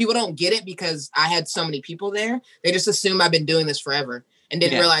event. People don't get it because I had so many people there. They just assume I've been doing this forever and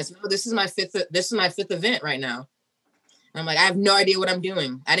didn't realize, no, this is my fifth event right now. And I'm like, I have no idea what I'm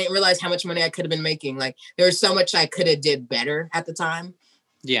doing. I didn't realize how much money I could have been making. Like, there was so much I could have did better at the time.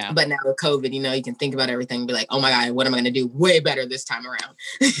 Yeah. But now with COVID, you know, you can think about everything and be like, oh my God, what am I going to do way better this time around?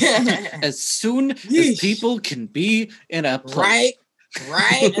 As soon as people can be in a place.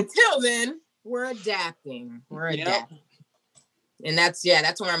 Right. Until then, we're adapting. And that's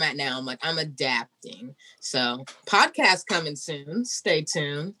where I'm at now. I'm like, I'm adapting. So podcast coming soon. Stay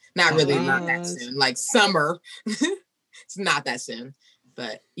tuned. Not really, not that soon. Like summer. It's not that soon,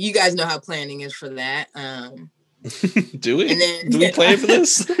 but you guys know how planning is for that. Do we? And then, do we plan for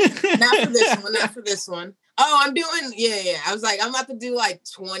this? Not for this one. Oh, I'm doing, yeah. I was like, I'm about to do like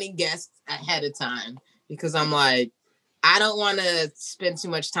 20 guests ahead of time because I'm like, I don't want to spend too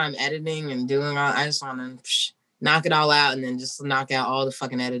much time editing and doing all, I just want to knock it all out and then just knock out all the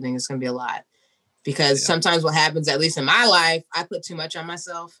fucking editing. It's going to be a lot because sometimes what happens, at least in my life, I put too much on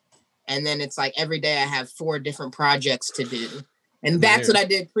myself. And then it's like every day I have 4 different projects to do. And that's what I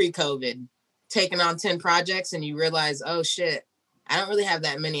did pre-COVID, taking on 10 projects and you realize, oh shit, I don't really have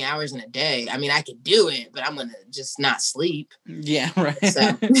that many hours in a day. I mean, I could do it, but I'm going to just not sleep. Yeah, right.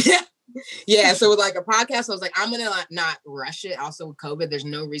 So, yeah, so with like a podcast, I was like, I'm going to not rush it. Also with COVID, there's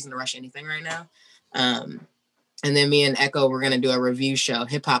no reason to rush anything right now. And then me and Echo, we're going to do a review show,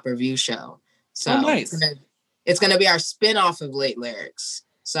 hip hop review show. So nice. It's going to be our spinoff of Late Lyrics.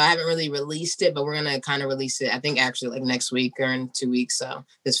 So I haven't really released it, but we're going to kind of release it, I think actually like next week or in 2 weeks. So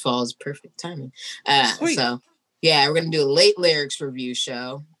this fall is perfect timing. So Yeah, we're gonna do a late lyrics review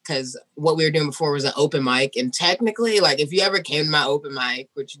show because what we were doing before was an open mic, and technically, like, if you ever came to my open mic,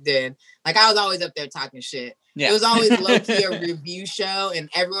 which you did, like, I was always up there talking shit. Yeah. It was always low key a review show, and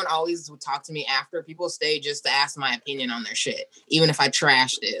everyone always would talk to me after. People stay just to ask my opinion on their shit, even if I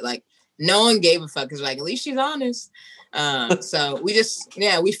trashed it. Like, no one gave a fuck because, like, at least she's honest. So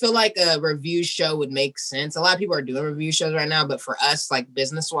we feel like a review show would make sense. A lot of people are doing review shows right now, but for us, like,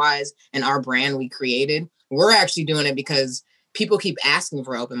 business wise and our brand we created, we're actually doing it because people keep asking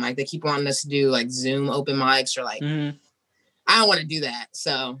for open mic. They keep wanting us to do like Zoom open mics or like, I don't want to do that.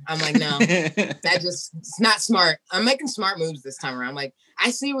 So I'm like, no, it's not smart. I'm making smart moves this time around. Like,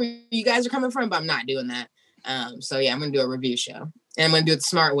 I see where you guys are coming from, but I'm not doing that. So yeah, I'm going to do a review show. And I'm going to do it the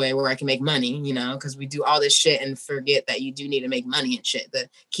smart way where I can make money, you know, because we do all this shit and forget that you do need to make money and shit to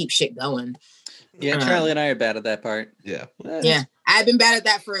keep shit going. Yeah, Charlie and I are bad at that part. Yeah. Yeah. I've been bad at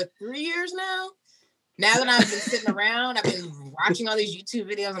that for 3 years now. Now that I've been sitting around, I've been watching all these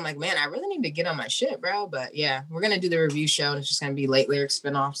YouTube videos. I'm like, man, I really need to get on my shit, bro. But yeah, we're going to do the review show. And it's just going to be late lyrics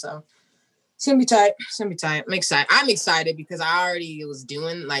spinoff. So it's going to be tight. It's going to be tight. I'm excited because I already was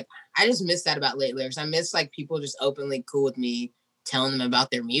doing, like, I just missed that about late lyrics. I miss, like, people just openly cool with me telling them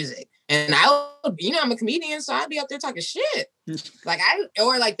about their music. And I'm a comedian, so I'd be up there talking shit.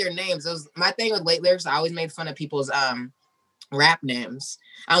 Or their names. My thing with late lyrics, I always made fun of people's rap names.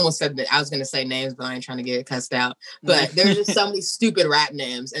 I almost said that I was gonna say names, but I ain't trying to get cussed out. But there's just so many stupid rap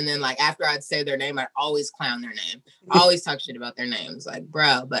names. And then, like, after I'd say their name, I'd always clown their name. Always talk shit about their names. Like,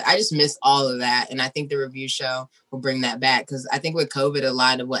 bro, but I just missed all of that. And I think the review show will bring that back. Because I think with COVID, a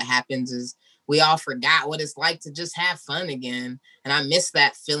lot of what happens is we all forgot what it's like to just have fun again. And I miss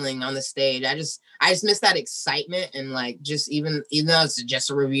that feeling on the stage. I just miss that excitement. And, like, just even though it's just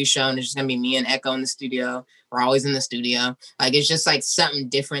a review show and it's just gonna be me and Echo in the studio, we're always in the studio. Like, it's just like something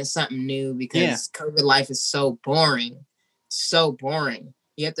different, something new, because COVID life is so boring. So boring.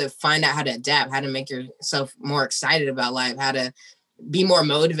 You have to find out how to adapt, how to make yourself more excited about life, how to be more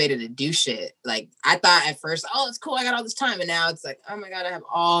motivated to do shit. Like, I thought at first, oh, it's cool, I got all this time. And now it's like, oh my God, I have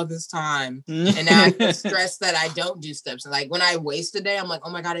all this time. And now I feel stressed that I don't do stuff. So, like, when I waste a day, I'm like,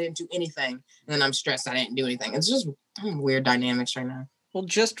 oh my God, I didn't do anything. And then I'm stressed I didn't do anything. It's just weird dynamics right now. Well,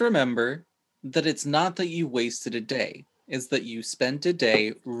 just remember that it's not that you wasted a day. It's that you spent a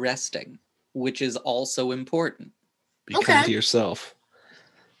day resting, which is also important. Be kind to yourself.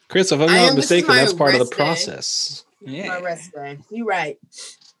 Chris, if I'm not mistaken, that's part of the process. Yeah. My rest day. You're right.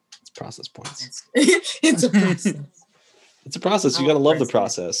 It's process points. It's a process. It's a process. You got to love the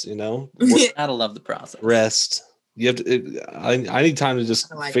process, you know? Gotta love the process. Rest. You have to. I need time to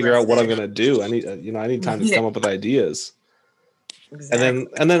just figure out what I'm gonna do. I need time to come up with ideas. Exactly.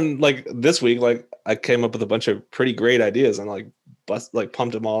 And then like this week, like, I came up with a bunch of pretty great ideas and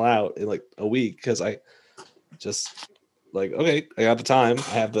pumped them all out in like a week because I just like, okay, I got the time,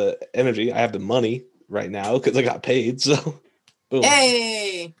 I have the energy, I have the money right now because I got paid. So, boom.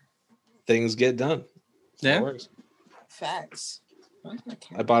 Hey, things get done. Yeah, it works. Facts.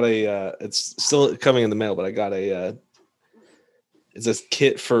 I bought it's still coming in the mail, but I got it's this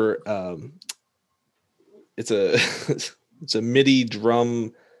kit for it's a MIDI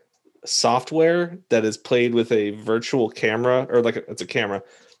drum software that is played with a virtual camera, or like it's a camera,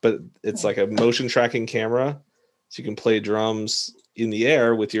 but it's like a motion tracking camera, so you can play drums in the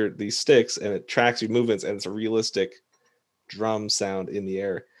air with these sticks, and it tracks your movements, and it's a realistic drum sound in the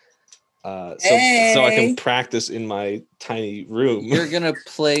air. So I can practice in my tiny room. You're gonna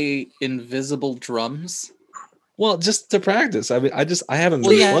play invisible drums? Well, just to practice. I mean, I haven't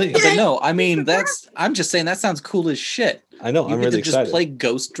been playing. But no, I mean, I'm just saying that sounds cool as shit. I know. I'm really excited. Just play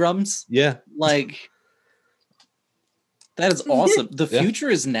ghost drums. Yeah, like that is awesome. The future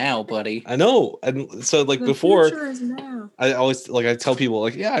is now, buddy. I know. And so, like, before, I always I tell people,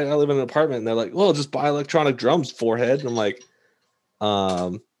 like, yeah, I live in an apartment, and they're like, well, just buy electronic drums, forehead. And I'm like,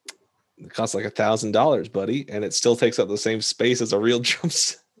 it costs like $1,000, buddy, and it still takes up the same space as a real drum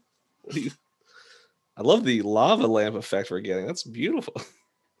set. I love the lava lamp effect we're getting. That's beautiful.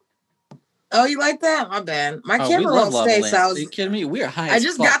 Oh, you like that? My bad. My camera won't stay. So Are you kidding me? We are high. I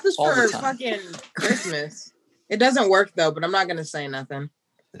just got this for fucking Christmas. It doesn't work though, but I'm not gonna say nothing.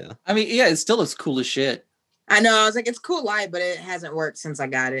 Yeah. I mean, yeah, it still looks cool as shit. I know. I was like, it's cool light, but it hasn't worked since I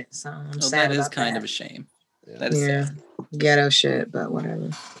got it. So I'm sad. That is kind of a shame. Yeah. That is sad. Ghetto shit, but whatever.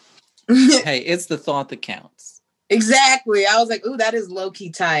 Hey, it's the thought that counts. Exactly. I was like, ooh, that is low key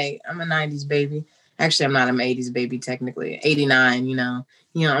tight. I'm a 90s baby. Actually, I'm not. I'm an 80s baby technically. 89. You know,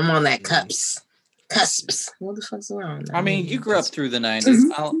 I'm on that cusps. What the fuck's wrong? I mean, you grew up through the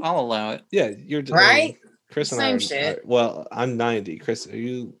 90s. I'll allow it. Yeah, you're right. Chris and Same I shit. well, I'm 90. Chris, are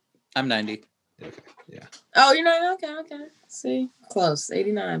you? I'm 90. Yeah. Oh, you're not okay. See, close.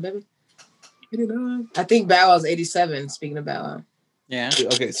 89, baby. 89. I think Bow Wow's 87. Speaking of Bow Wow. Yeah.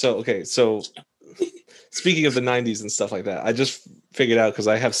 Okay. So speaking of the 90s and stuff like that, I just figured out because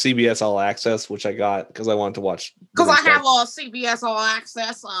I have CBS All Access, which I got because I wanted to watch. Because I have all CBS All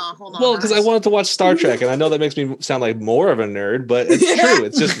Access. Hold on. Well, because I wanted to watch Star Trek, and I know that makes me sound like more of a nerd, but it's true.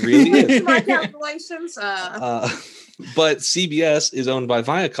 It's just really is. My calculations. But CBS is owned by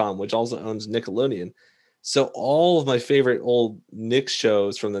Viacom, which also owns Nickelodeon. So all of my favorite old Nick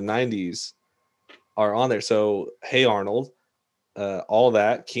shows from the 90s are on there. So Hey Arnold, all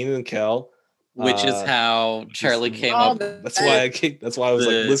that, Kenan and Kel. Which is how Charlie came up. That's why I was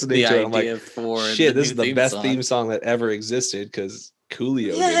like listening to it. I'm like, shit, this is the best theme song that ever existed because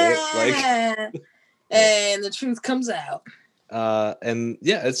Coolio did it. Like, and the truth comes out. And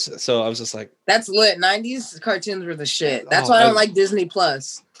yeah, it's so I was just like, that's lit. 90s cartoons were the shit. That's why I don't like Disney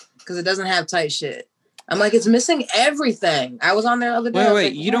Plus because it doesn't have tight shit. I'm like, it's missing everything. I was on there the other day.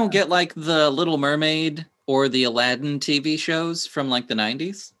 Wait, you don't get like the Little Mermaid or the Aladdin TV shows from like the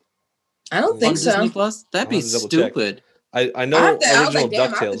 90s? I don't think so. Disney Plus? That'd be stupid. I know original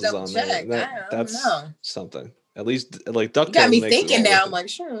DuckTales is on there. That's something. At least like DuckTales. You got me thinking now. I'm like,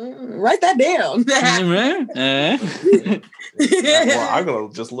 sure, write that down. Well, I'm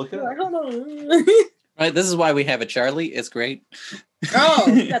gonna just look it up. Hold on. Right, this is why we have a Charlie. It's great. Oh,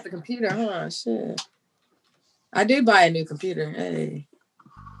 you got the computer, huh? Shit. I did buy a new computer. Hey.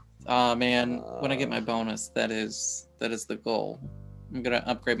 Oh man, when I get my bonus, that is the goal. I'm gonna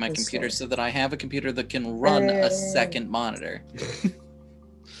upgrade my computer so that I have a computer that can run a second monitor.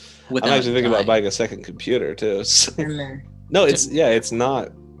 I'm actually thinking about buying a second computer too. So. No, it's not.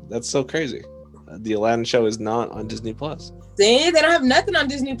 That's so crazy. The Aladdin show is not on Disney Plus. See, they don't have nothing on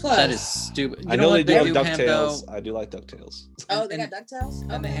Disney Plus. That is stupid. I know they do have DuckTales. I do like DuckTales. Oh, they got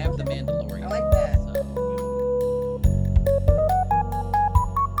DuckTales? And they have The Mandalorian. I like that.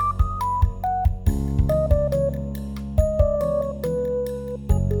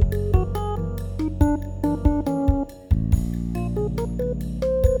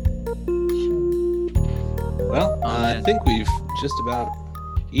 Well, I think we've just about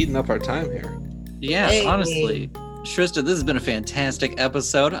eaten up our time here. Yeah, honestly. Shrista, this has been a fantastic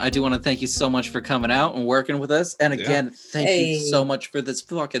episode. I do want to thank you so much for coming out and working with us. And again, thank you so much for this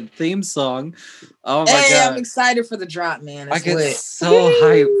fucking theme song. Oh my God. I'm excited for the drop, man. It's I get lit. so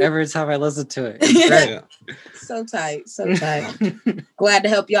hype every time I listen to it. It's So tight. So tight. Glad to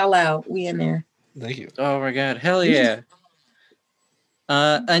help y'all out. We in there. Thank you. Oh my God. Hell yeah.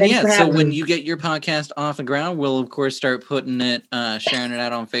 And Thanks so when me. you get your podcast off the ground, we'll of course start putting it, sharing it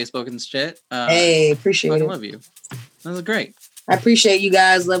out on Facebook and shit. Hey, appreciate it. I love you. That was great. I appreciate you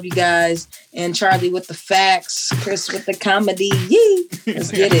guys. Love you guys. And Charlie with the facts, Chris with the comedy. Yee!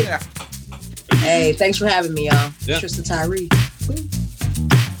 Let's get it. Hey, thanks for having me, y'all. Yeah. Tristan Tyree.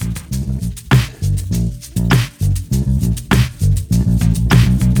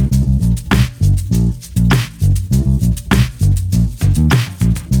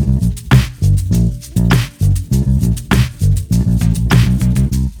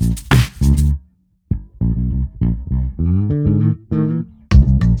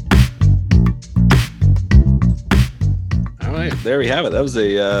 There we have it. That was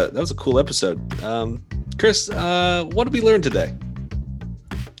a cool episode. Chris, what did we learn today?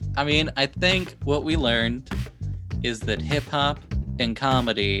 I mean, I think what we learned is that hip hop and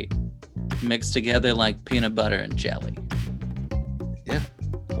comedy mix together like peanut butter and jelly. Yeah,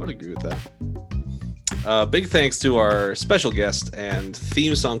 I would agree with that. Big thanks to our special guest and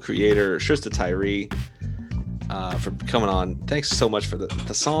theme song creator, Shrista Tyree, for coming on. Thanks so much for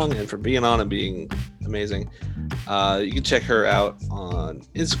the song and for being on and being amazing. You can check her out on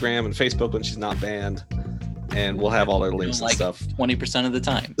Instagram and Facebook when she's not banned, and we'll have all our links and stuff 20% of the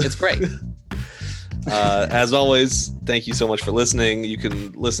time. It's great. As always, thank you so much for listening. You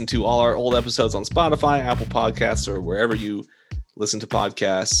can listen to all our old episodes on Spotify, Apple Podcasts, or wherever you listen to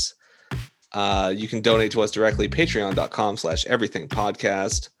podcasts. You can donate to us directly,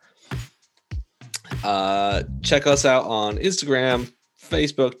 patreon.com/everythingpodcast. Check us out on Instagram,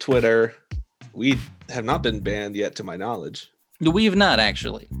 Facebook, Twitter. We have not been banned yet, to my knowledge. We have not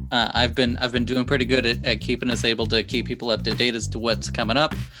actually. I've been doing pretty good at keeping us able to keep people up to date as to what's coming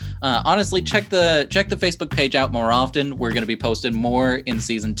up. Honestly, check the Facebook page out more often. We're going to be posting more in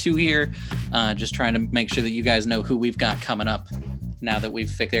season 2 here. Just trying to make sure that you guys know who we've got coming up now that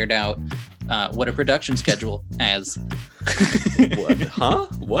we've figured out what a production schedule has. What? Huh?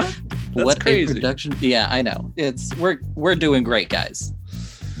 What? That's what crazy. A production? Yeah, I know. We're doing great, guys.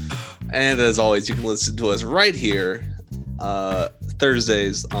 And as always, you can listen to us right here,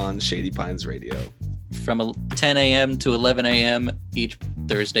 Thursdays on Shady Pines Radio. From 10 a.m. to 11 a.m. each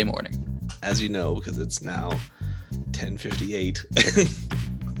Thursday morning. As you know, because it's now 10:58.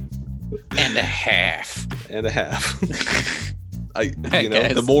 And a half.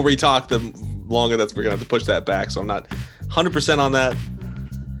 The more we talk, the longer we're gonna have to push that back. So I'm not 100% on that.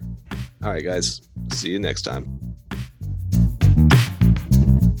 All right, guys. See you next time.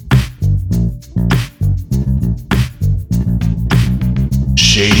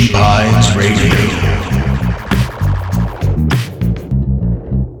 Shady Pines Radio.